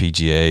the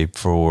PGA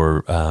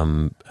for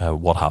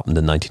what happened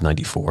in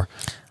 1994.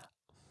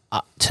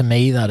 To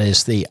me, that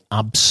is the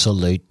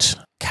absolute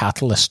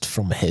catalyst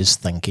from his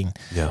thinking.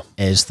 Yeah,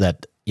 is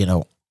that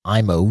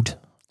I'm owed.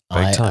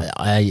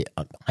 I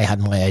had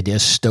my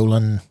ideas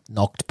stolen,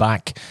 knocked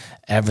back,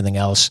 everything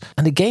else.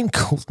 And again,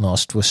 Cult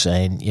Nost was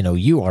saying,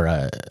 you are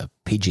a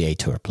PGA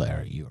Tour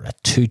player. You're a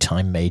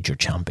 2-time major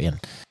champion.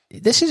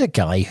 This is a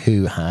guy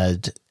who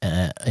had,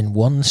 in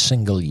one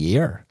single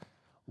year,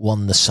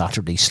 won the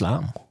Saturday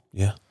Slam.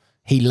 Yeah.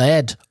 He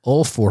led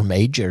all 4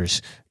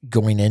 majors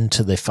going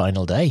into the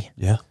final day.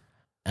 Yeah.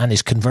 And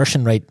his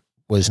conversion rate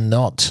was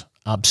not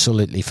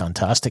absolutely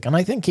fantastic. And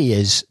I think he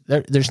is,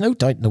 there's no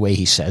doubt in the way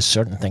he says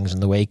certain things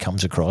and the way he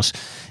comes across.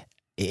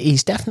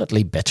 He's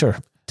definitely bitter,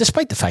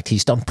 despite the fact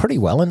he's done pretty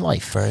well in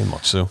life. Very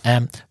much so.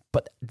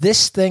 But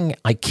this thing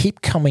I keep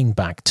coming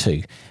back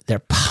to,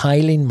 they're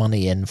piling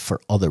money in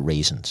for other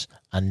reasons.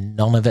 And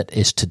none of it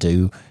is to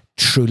do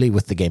truly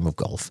with the game of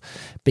golf.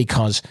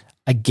 Because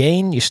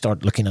again, you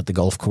start looking at the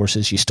golf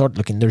courses,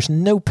 there's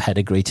no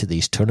pedigree to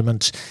these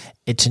tournaments.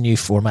 It's a new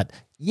format.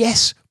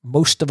 Yes,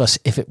 most of us,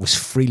 if it was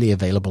freely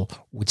available,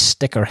 would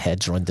stick our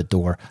heads around the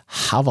door,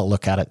 have a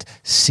look at it,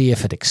 see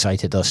if it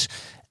excited us,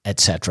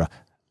 etc.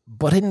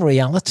 But in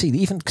reality,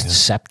 even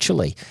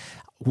conceptually,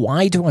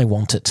 why do I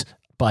want it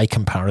by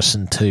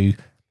comparison to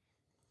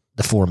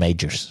the 4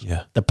 majors,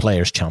 the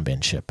Players'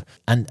 Championship,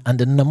 and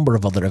a number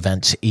of other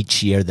events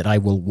each year that I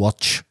will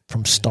watch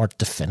from start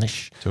to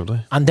finish?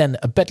 Totally. And then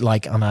a bit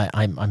like, and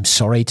I'm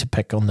sorry to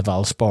pick on the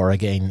Valspar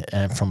again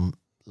from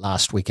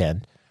last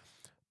weekend,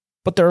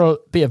 but there will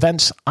be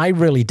events. I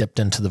really dipped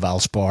into the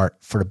Valspar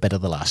for a bit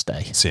of the last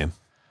day. Same.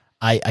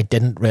 I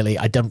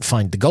didn't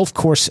find the golf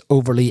course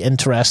overly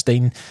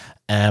interesting.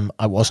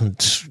 I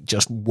wasn't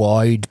just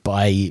wowed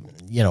by,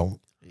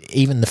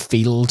 even the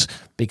field,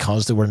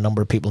 because there were a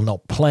number of people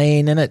not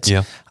playing in it.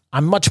 Yeah.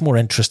 I'm much more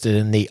interested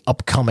in the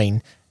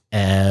upcoming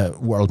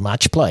World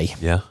Match Play.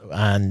 Yeah.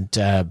 And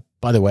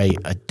by the way,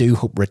 I do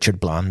hope Richard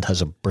Bland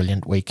has a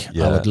brilliant week.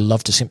 Yeah. I would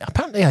love to see him.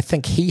 Apparently, I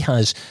think he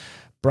has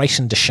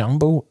Bryson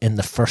DeChambeau in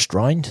the first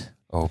round.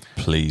 Oh,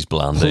 please,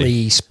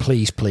 Blandy.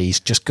 Please,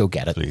 just go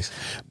get it. Please.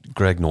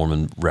 Greg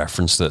Norman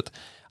referenced it.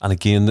 And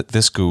again,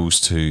 this goes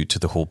to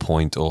the whole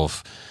point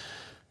of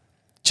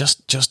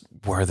just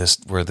where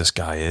this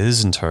guy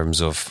is in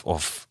terms of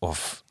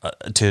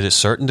to a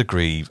certain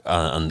degree,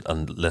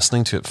 and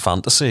listening to it,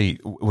 fantasy.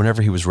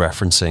 Whenever he was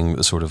referencing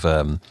the sort of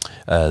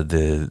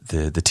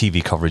the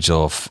TV coverage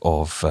of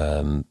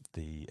the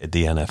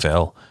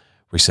NFL,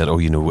 where he said,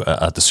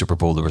 at the Super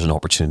Bowl there was an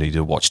opportunity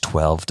to watch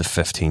 12 to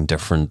 15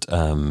 different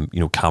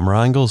camera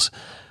angles.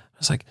 I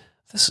was like,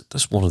 this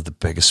is one of the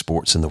biggest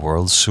sports in the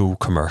world, so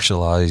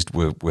commercialized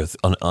with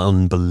an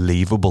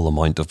unbelievable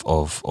amount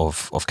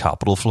of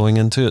capital flowing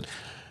into it.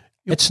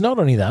 It's not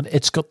only that,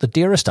 it's got the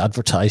dearest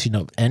advertising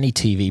of any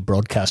TV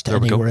broadcast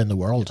anywhere in the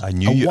world. I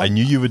knew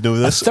you would know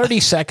this. A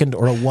 30-second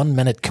or a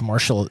 1-minute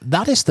commercial,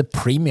 that is the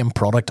premium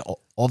product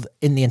of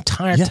in the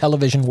entire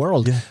television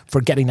world for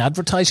getting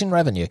advertising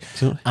revenue.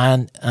 Totally.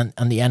 And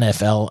the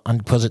NFL,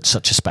 and because it's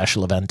such a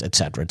special event, et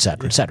cetera, et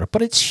cetera, et cetera.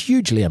 But it's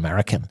hugely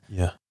American.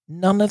 Yeah.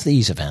 None of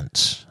these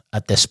events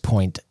at this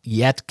point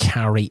yet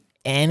carry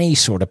any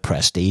sort of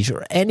prestige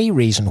or any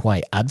reason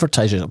why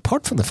advertisers,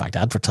 apart from the fact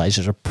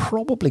advertisers are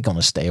probably going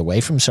to stay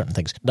away from certain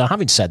things. Now,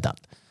 having said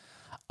that,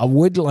 I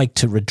would like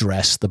to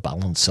redress the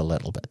balance a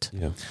little bit.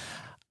 Yeah.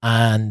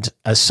 And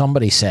as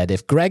somebody said,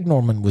 if Greg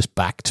Norman was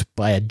backed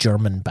by a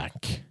German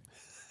bank,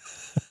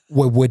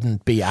 we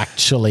wouldn't be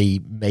actually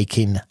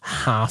making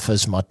half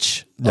as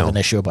much of an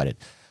issue about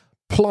it.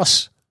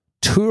 Plus,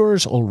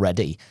 tours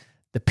already.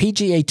 The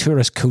PGA Tour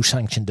has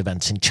co-sanctioned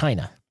events in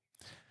China.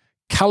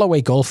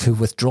 Callaway Golf, who've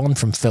withdrawn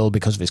from Phil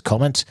because of his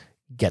comments,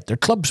 get their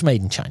clubs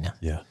made in China.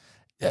 Yeah,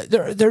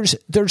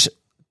 there's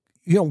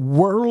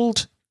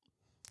world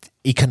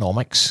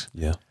economics.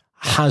 Yeah,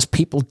 has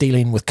people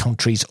dealing with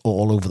countries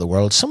all over the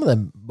world. Some of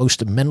the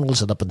most of minerals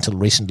that up until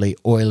recently,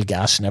 oil,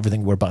 gas, and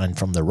everything were buying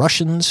from the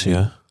Russians,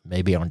 who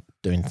maybe aren't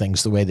doing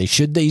things the way they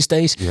should these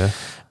days. Yeah.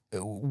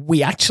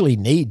 We actually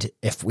need,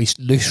 if we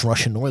lose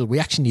Russian oil, we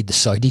actually need the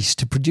Saudis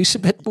to produce a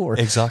bit more.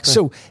 Exactly.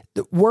 So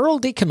the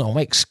world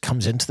economics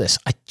comes into this.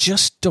 I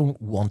just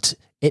don't want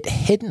it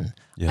hidden.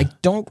 Yeah. I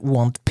don't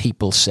want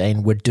people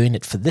saying we're doing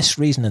it for this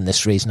reason and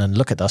this reason, and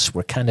look at us,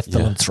 we're kind of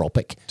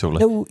philanthropic.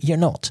 Totally. No, you're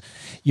not.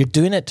 You're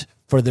doing it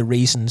for the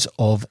reasons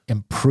of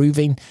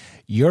improving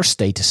your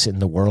status in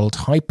the world,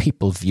 how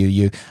people view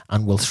you,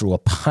 and we'll throw a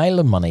pile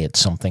of money at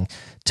something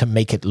to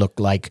make it look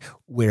like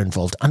we're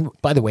involved. And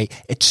by the way,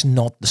 it's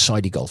not the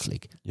Saudi Golf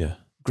League. Yeah.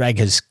 Greg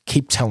has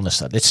keep telling us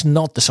that. It's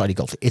not the Saudi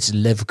Golf League. It's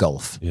Live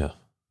Golf. Yeah.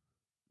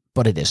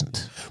 But it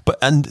isn't.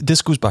 And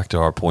this goes back to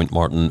our point,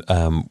 Martin.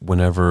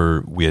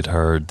 Whenever we had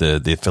heard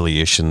the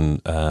affiliation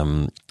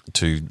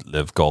to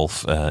Live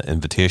Golf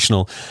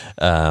Invitational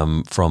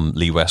from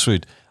Lee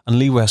Westwood, and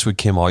Lee Westwood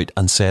came out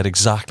and said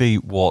exactly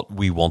what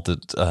we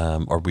wanted,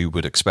 or we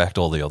would expect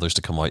all the others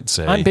to come out and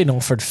say. I'm being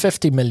offered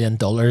 $50 million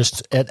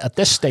at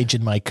this stage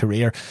in my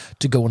career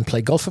to go and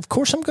play golf. Of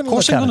course, I'm going to. Of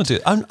course, I'm going to do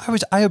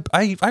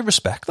it. I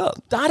respect that.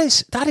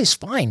 That is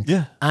fine.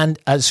 Yeah. And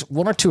as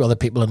one or two other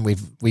people, and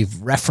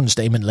we've referenced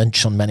Eamon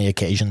Lynch on many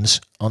occasions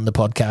on the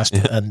podcast,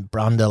 and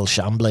Brandel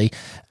Chambly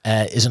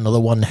is another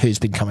one who's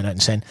been coming out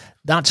and saying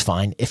that's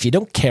fine if you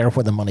don't care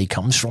where the money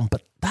comes from,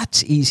 but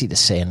that's easy to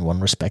say in one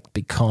respect,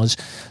 because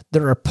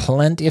there are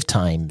plenty of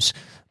times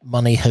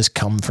money has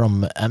come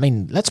from, I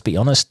mean, let's be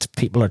honest,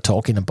 people are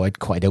talking about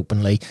quite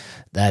openly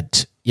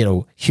that,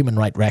 human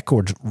rights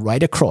records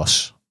right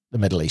across the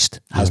Middle East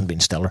hasn't been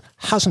stellar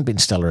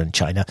in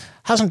China,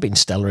 hasn't been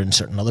stellar in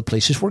certain other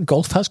places where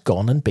golf has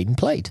gone and been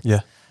played. Yeah.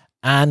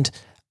 And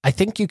I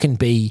think you can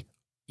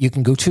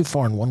go too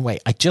far in one way.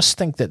 I just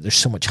think that there's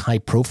so much high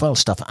profile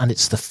stuff, and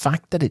it's the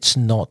fact that it's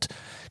not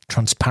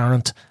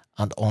transparent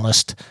and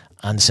honest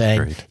and saying,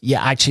 Agreed.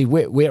 yeah, actually,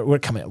 we're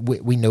coming.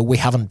 We know we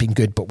haven't been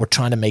good, but we're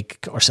trying to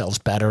make ourselves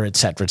better,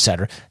 etc.,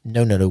 etc.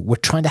 No. We're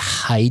trying to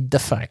hide the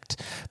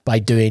fact by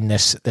doing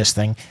this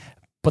thing,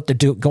 but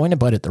they're going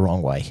about it the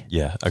wrong way.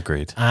 Yeah,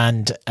 agreed.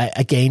 And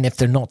again, if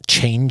they're not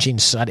changing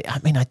society, I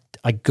mean,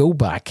 I go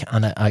back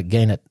and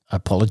I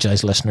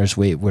apologize, listeners.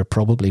 We're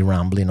probably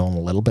rambling on a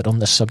little bit on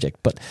this subject,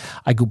 but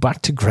I go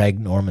back to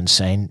Greg Norman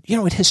saying,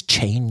 it has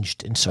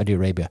changed in Saudi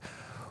Arabia.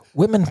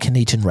 Women can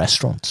eat in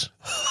restaurants.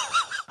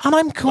 And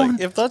I'm going,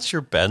 if that's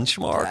your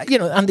benchmark,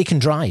 and they can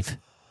drive.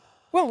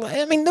 Well,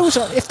 I mean,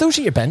 if those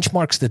are your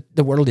benchmarks, that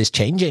the world is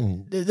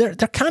changing. They're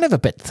kind of a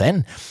bit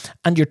thin,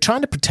 and you're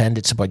trying to pretend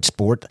it's about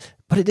sport,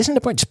 but it isn't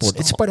about sport.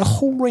 It's about a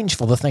whole range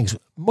of other things.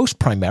 Most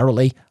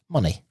primarily,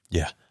 money.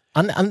 Yeah.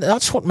 And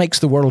that's what makes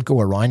the world go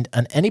around.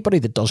 And anybody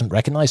that doesn't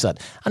recognise that,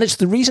 and it's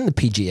the reason the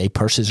PGA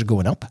purses are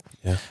going up.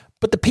 Yeah.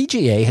 But the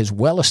PGA has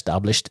well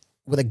established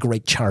with a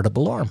great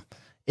charitable arm.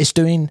 It's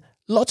doing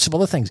lots of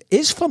other things,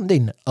 is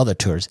funding other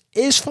tours,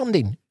 is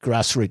funding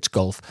grassroots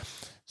golf.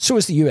 So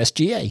is the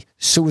USGA,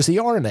 so is the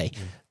RNA.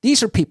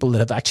 These are people that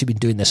have actually been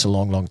doing this a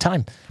long, long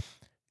time.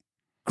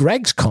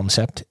 Greg's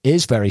concept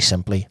is very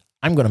simply,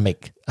 I'm going to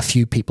make a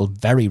few people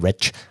very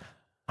rich,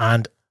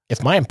 and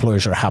if my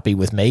employers are happy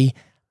with me,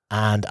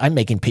 and I'm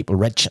making people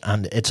rich,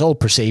 and it's all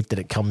perceived that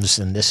it comes,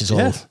 and this is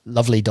all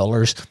lovely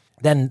dollars,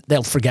 then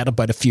they'll forget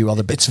about a few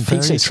other bits and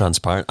pieces. It's very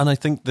transparent, and I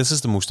think this is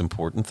the most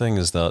important thing,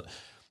 is that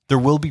there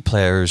will be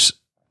players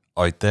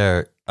out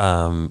there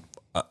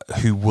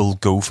who will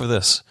go for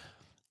this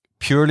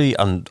purely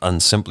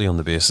and simply on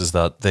the basis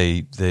that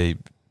they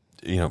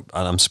and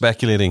I'm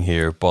speculating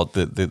here, but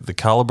the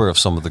caliber of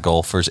some of the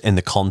golfers in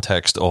the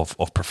context of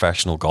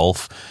professional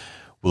golf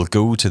will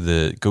go to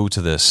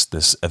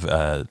this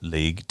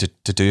league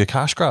to do a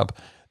cash grab,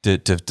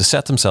 to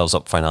set themselves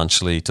up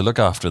financially, to look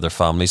after their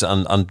families,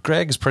 and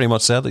Greg has pretty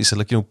much said that. He said,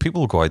 like,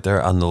 people will go out there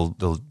and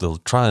they'll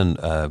try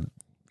and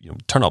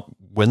turn up,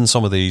 win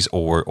some of these,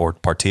 or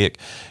partake,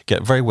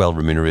 get very well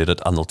remunerated,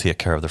 and they'll take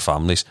care of their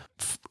families.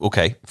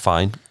 Okay,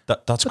 fine,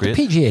 that's great.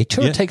 The PGA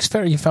Tour takes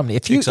care of your family.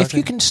 If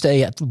you can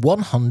stay at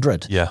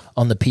 100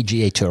 on the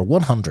PGA Tour,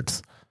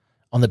 100th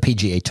on the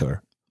PGA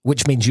Tour,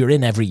 which means you're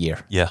in every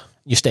year. Yeah,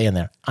 you stay in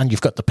there, and you've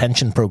got the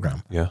pension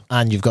program. Yeah,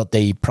 and you've got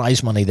the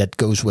prize money that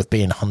goes with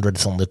being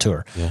 100th on the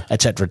tour,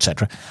 etc.,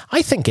 etc.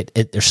 I think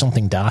there's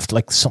something daft,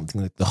 like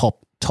something like the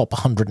top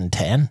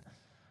 110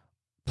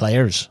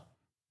 players,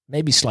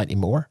 maybe slightly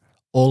more,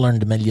 all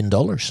earned $1 million.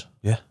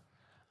 Yeah.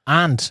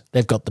 And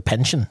they've got the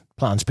pension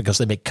plans because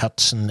they make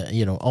cuts and,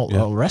 all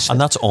the rest of it.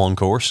 And that's on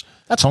course.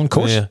 That's on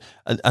course. Yeah.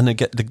 And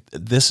again,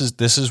 this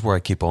is where I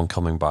keep on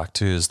coming back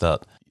to, is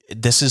that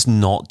this is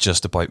not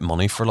just about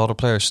money for a lot of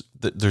players.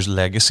 There's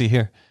legacy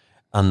here.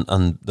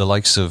 And the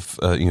likes of,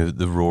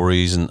 the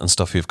Rorys and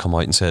stuff who've come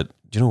out and said,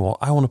 do you know what?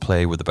 I want to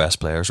play where the best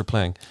players are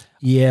playing.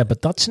 Yeah,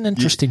 but that's an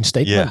interesting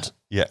statement.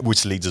 Yeah,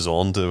 which leads us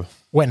on to...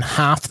 when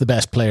half the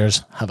best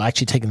players have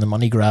actually taken the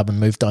money grab and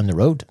moved down the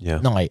road. Yeah.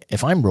 Now,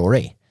 if I'm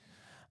Rory,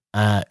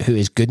 who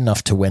is good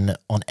enough to win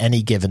on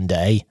any given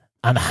day,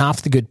 and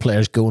half the good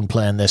players go and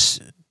play in this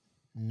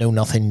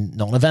know-nothing,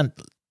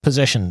 non-event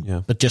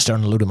position, but just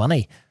earn a load of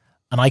money,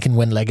 and I can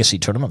win legacy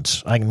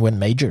tournaments, I can win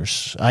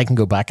majors, I can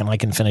go back and I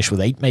can finish with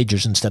 8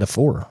 majors instead of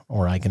 4,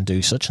 or I can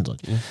do such and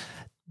such. Yeah.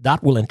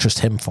 That will interest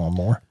him far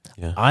more.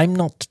 Yeah. I'm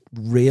not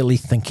really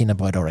thinking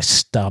about our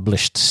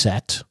established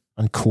set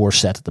and core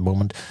set at the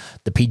moment,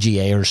 the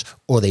PGAers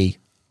or the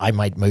I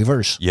might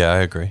movers. Yeah,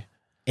 I agree.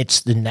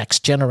 It's the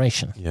next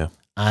generation. Yeah.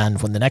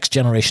 And when the next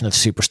generation of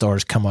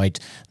superstars come out,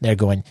 they're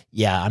going,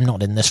 yeah, I'm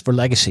not in this for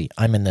legacy.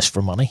 I'm in this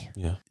for money.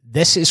 Yeah.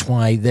 This is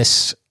why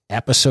this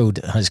episode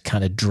has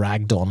kind of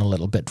dragged on a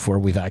little bit, where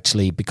we've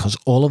actually, because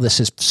all of this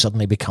has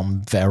suddenly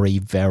become very,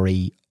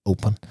 very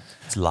open.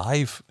 It's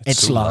live.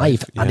 It's so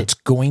live, yeah. and it's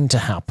going to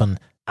happen.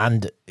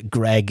 And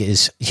Greg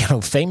is,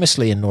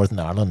 famously in Northern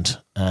Ireland,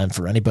 and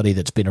for anybody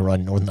that's been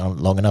around Northern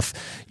Ireland long enough,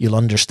 you'll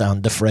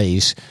understand the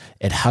phrase,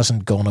 it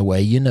hasn't gone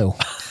away,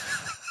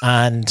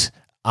 And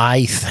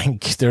I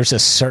think there's a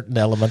certain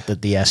element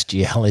that the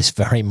SGL is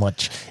very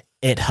much,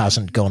 it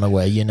hasn't gone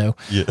away, Yeah.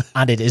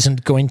 and it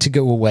isn't going to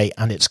go away,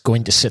 and it's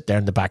going to sit there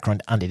in the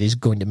background, and it is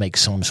going to make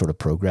some sort of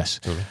progress.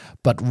 Totally.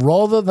 But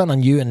rather than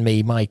on you and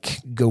me, Mike,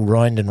 go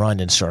round and round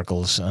in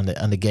circles,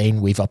 and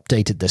again, we've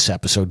updated this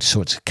episode,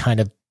 so it's kind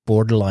of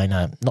borderline,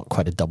 not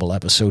quite a double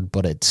episode,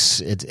 but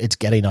it's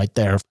getting out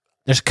there.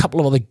 There's a couple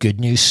of other good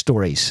news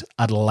stories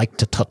I'd like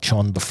to touch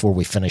on before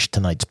we finish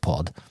tonight's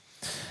pod.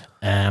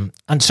 And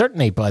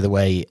certainly, by the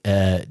way,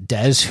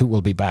 Des, who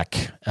will be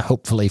back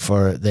hopefully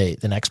for the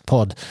next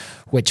pod,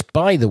 which,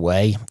 by the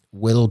way,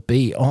 will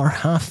be our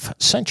half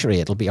century.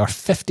 It'll be our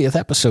 50th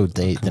episode,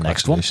 the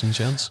next one. Congratulations,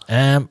 gents.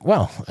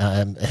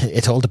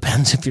 It all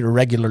depends. If you're a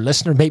regular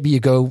listener, maybe you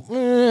go,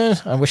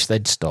 I wish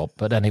they'd stop.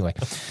 But anyway,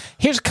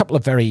 here's a couple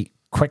of very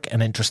quick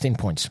and interesting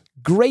points.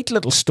 Great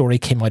little story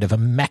came out of a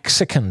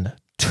Mexican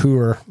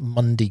Tour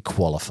Monday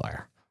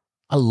qualifier.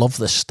 I love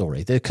this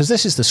story because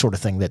this is the sort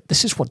of thing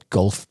this is what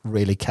golf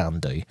really can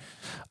do.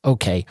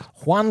 Okay,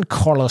 Juan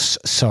Carlos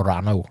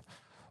Serrano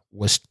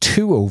was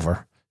 2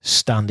 over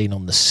standing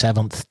on the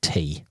 7th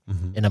tee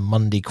in a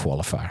Monday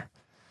qualifier,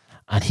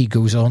 and he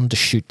goes on to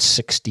shoot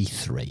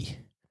 63.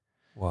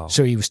 Wow.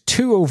 So he was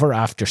 2 over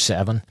after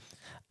 7,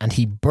 and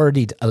he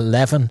birdied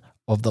 11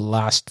 of the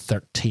last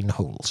 13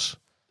 holes.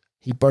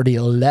 He birdied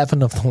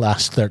 11 of the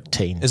last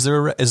 13. Is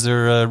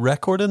there a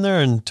record in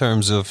there in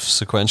terms of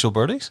sequential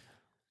birdies?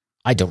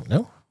 I don't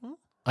know.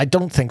 I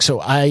don't think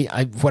so.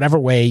 I whatever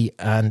way,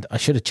 and I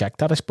should have checked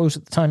that, I suppose,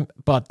 at the time.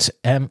 But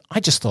I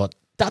just thought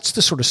that's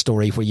the sort of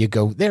story where you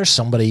go, there's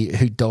somebody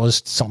who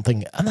does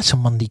something, and that's a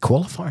Monday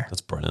qualifier.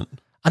 That's brilliant.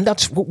 And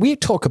that's what we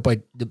talk about,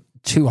 the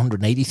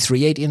 280,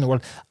 380 in the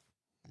world.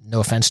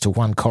 No offense to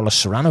Juan Carlos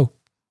Serrano.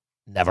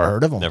 Never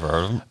heard of him. Never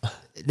heard of him.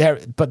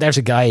 But there's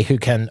a guy who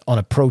can, on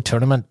a pro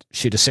tournament,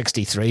 shoot a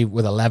 63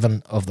 with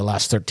 11 of the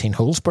last 13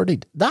 holes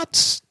birdied.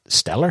 That's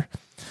stellar.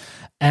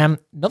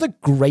 Another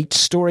great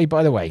story,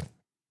 by the way.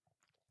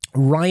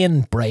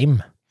 Ryan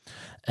Brame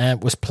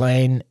was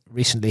playing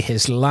recently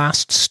his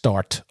last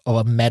start of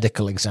a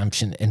medical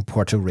exemption in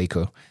Puerto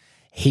Rico.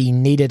 He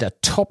needed a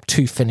top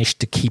 2 finish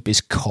to keep his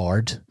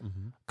card,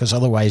 because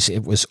otherwise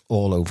it was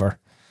all over.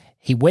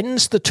 He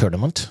wins the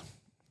tournament.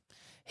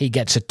 He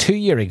gets a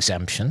 2-year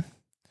exemption.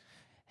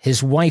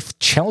 His wife,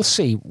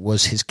 Chelsea,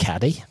 was his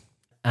caddy.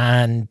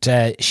 And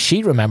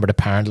she remembered,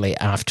 apparently,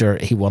 after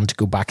he won, to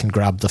go back and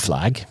grab the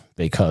flag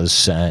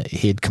because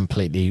he had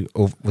completely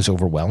was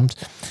overwhelmed.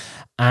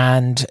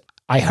 And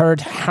I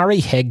heard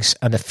Harry Higgs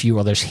and a few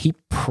others heap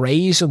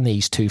praise on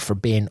these two for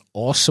being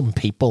awesome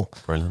people.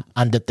 Brilliant.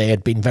 And that they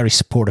had been very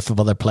supportive of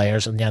other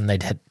players, and then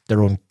they'd had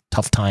their own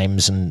tough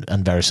times and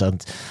various,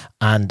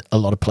 and a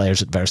lot of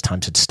players at various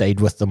times had stayed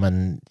with them,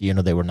 and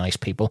they were nice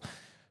people.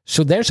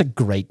 So there's a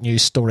great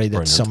news story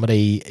that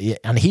somebody,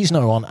 and he's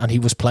now on, and he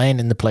was playing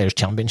in the Players'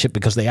 Championship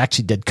because they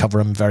actually did cover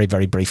him very,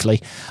 very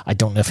briefly. I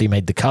don't know if he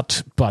made the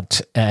cut,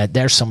 but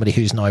there's somebody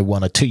who's now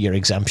won a 2-year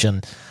exemption,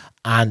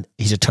 and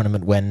he's a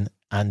tournament win.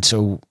 And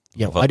so,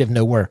 out of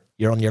nowhere,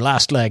 you're on your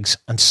last legs,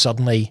 and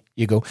suddenly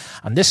you go.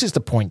 And this is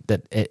the point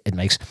that it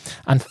makes.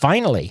 And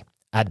finally,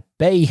 at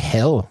Bay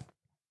Hill,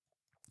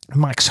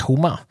 Max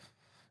Homa,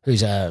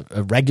 who's a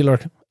regular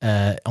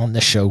on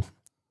this show.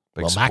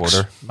 Big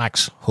supporter.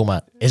 Max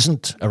Homa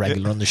isn't a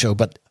regular on the show,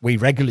 but we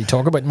regularly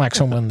talk about Max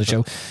Homa on the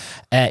show.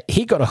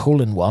 He got a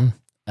hole-in-one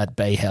at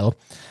Bay Hill.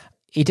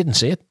 He didn't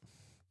see it.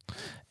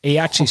 He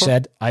actually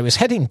said, I was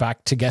heading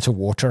back to get a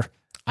water.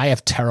 I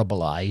have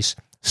terrible eyes,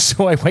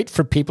 so I wait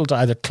for people to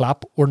either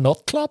clap or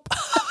not clap.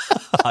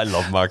 I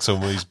love Max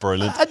Homa. He's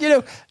brilliant.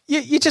 And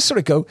you just sort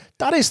of go,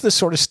 that is the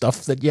sort of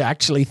stuff that you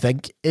actually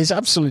think is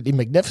absolutely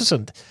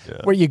magnificent. Yeah.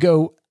 Where you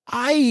go,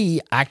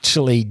 I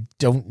actually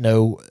don't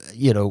know,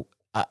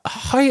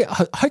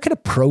 how could a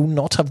pro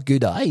not have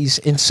good eyes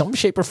in some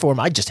shape or form?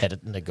 I just hit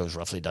it and it goes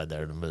roughly down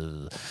there.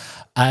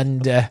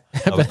 And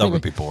that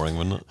would be boring,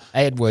 wouldn't it?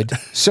 It would.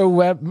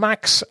 So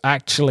Max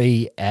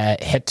actually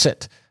hits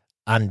it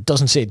and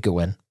doesn't see it go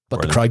in, but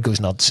Brilliant. The crowd goes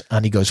nuts,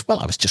 and he goes, well,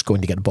 I was just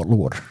going to get a bottle of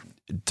water.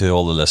 To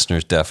all the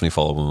listeners, definitely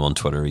follow him on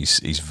Twitter.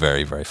 He's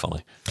very, very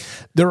funny.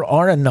 There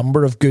are a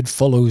number of good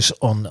follows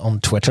on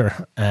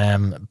Twitter,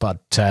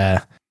 but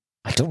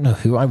I don't know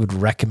who I would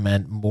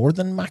recommend more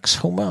than Max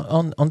Homa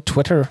on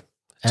Twitter.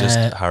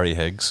 Just Harry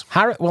Higgs.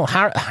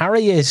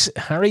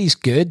 Harry's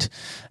good.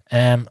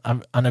 And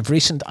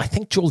I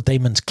think Joel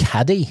Damon's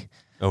caddy.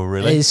 Oh,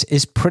 really?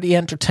 Is pretty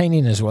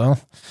entertaining as well.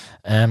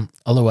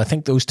 Although I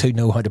think those two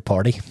know how to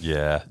party.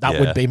 Yeah. That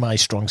would be my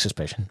strong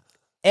suspicion.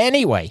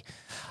 Anyway,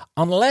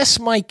 Unless,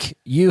 Mike,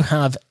 you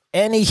have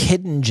any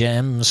hidden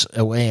gems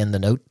away in the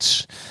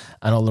notes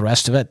and all the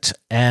rest of it,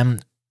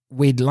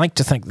 we'd like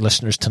to thank the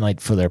listeners tonight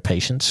for their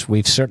patience.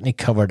 We've certainly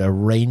covered a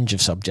range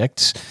of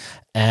subjects,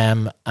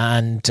 and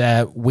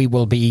we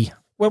will be...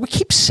 Well, we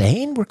keep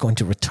saying we're going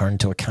to return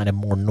to a kind of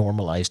more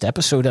normalized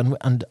episode.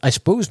 And I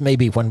suppose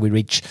maybe when we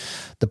reach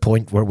the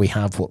point where we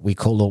have what we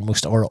call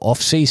almost our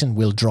off-season,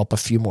 we'll drop a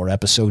few more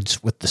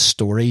episodes with the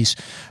stories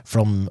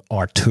from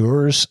our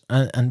tours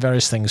and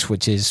various things,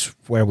 which is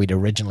where we'd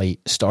originally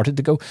started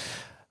to go.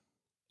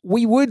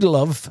 We would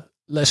love,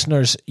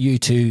 listeners, you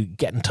to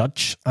get in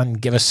touch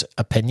and give us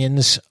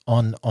opinions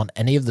on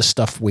any of the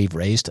stuff we've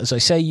raised. As I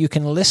say, you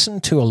can listen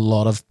to a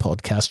lot of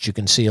podcasts, you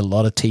can see a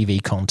lot of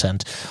TV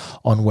content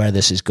on where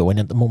this is going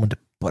at the moment,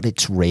 but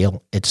it's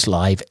real, it's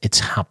live, it's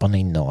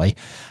happening now.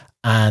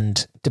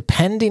 And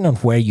depending on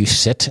where you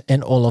sit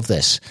in all of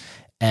this,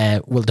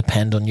 will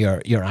depend on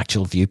your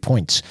actual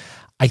viewpoints.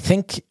 I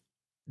think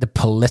the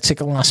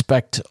political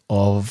aspect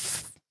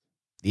of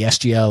the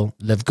SGL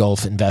Live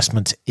Golf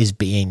investment is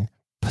being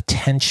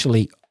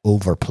potentially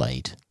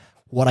overplayed.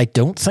 What I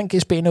don't think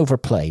is being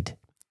overplayed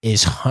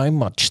is how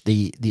much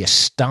the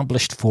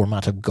established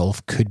format of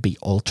golf could be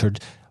altered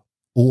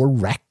or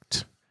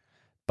wrecked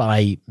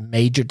by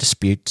major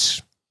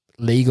disputes,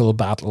 legal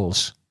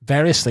battles,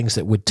 various things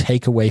that would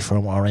take away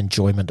from our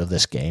enjoyment of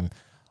this game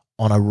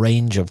on a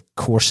range of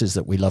courses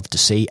that we love to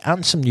see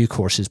and some new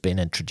courses being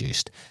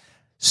introduced.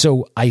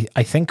 So I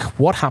think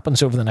what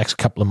happens over the next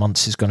couple of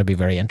months is going to be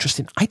very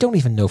interesting. I don't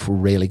even know if we're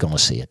really going to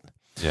see it.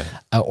 Yeah.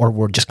 Or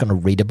we're just going to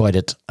read about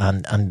it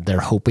and they're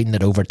hoping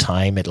that over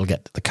time it'll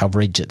get the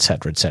coverage,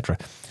 etc., etc.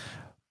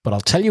 But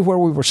I'll tell you where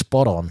we were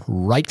spot on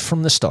right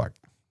from the start.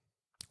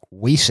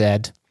 We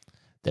said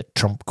that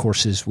Trump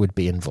courses would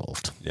be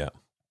involved. Yeah.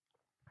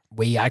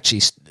 We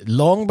actually,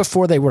 long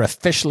before they were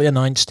officially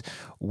announced,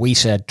 we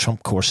said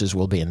Trump courses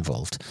will be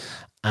involved.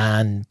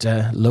 And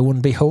lo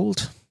and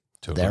behold,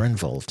 they're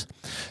involved.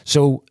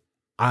 So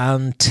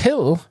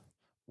until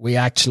we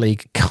actually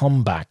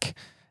come back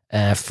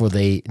for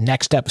the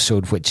next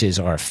episode, which is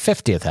our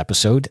 50th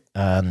episode,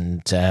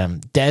 and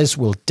Des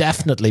will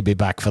definitely be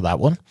back for that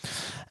one.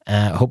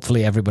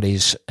 Hopefully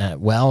everybody's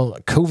well.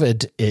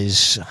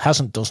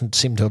 COVID doesn't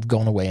seem to have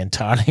gone away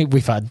entirely.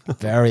 We've had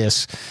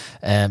various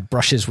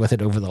brushes with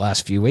it over the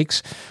last few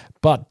weeks.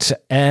 But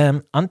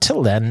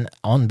until then,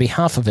 on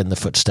behalf of In the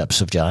Footsteps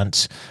of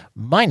Giants,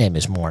 my name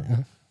is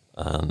Morton.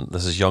 And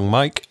this is Young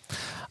Mike.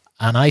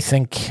 And I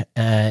think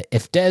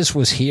if Des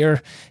was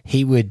here,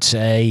 he would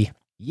say,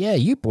 yeah,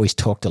 you boys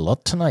talked a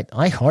lot tonight.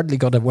 I hardly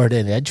got a word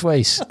in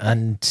edgeways.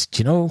 And,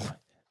 you know,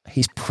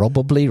 he's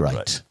probably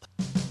right.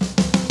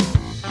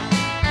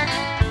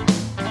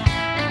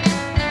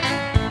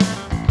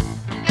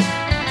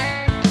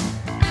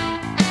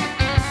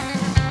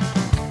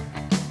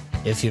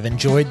 If you've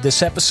enjoyed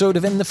this episode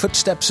of In the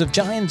Footsteps of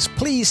Giants,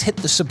 please hit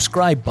the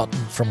subscribe button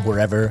from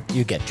wherever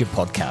you get your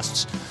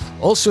podcasts.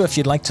 Also, if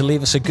you'd like to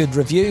leave us a good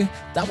review,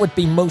 that would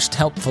be most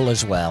helpful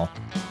as well.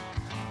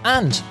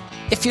 And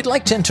if you'd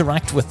like to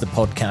interact with the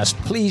podcast,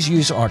 please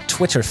use our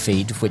Twitter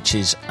feed, which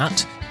is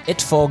at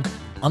itfog_podcast,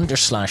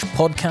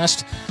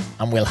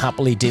 and we'll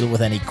happily deal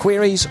with any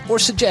queries or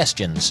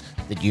suggestions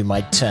that you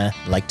might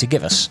like to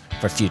give us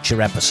for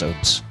future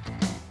episodes.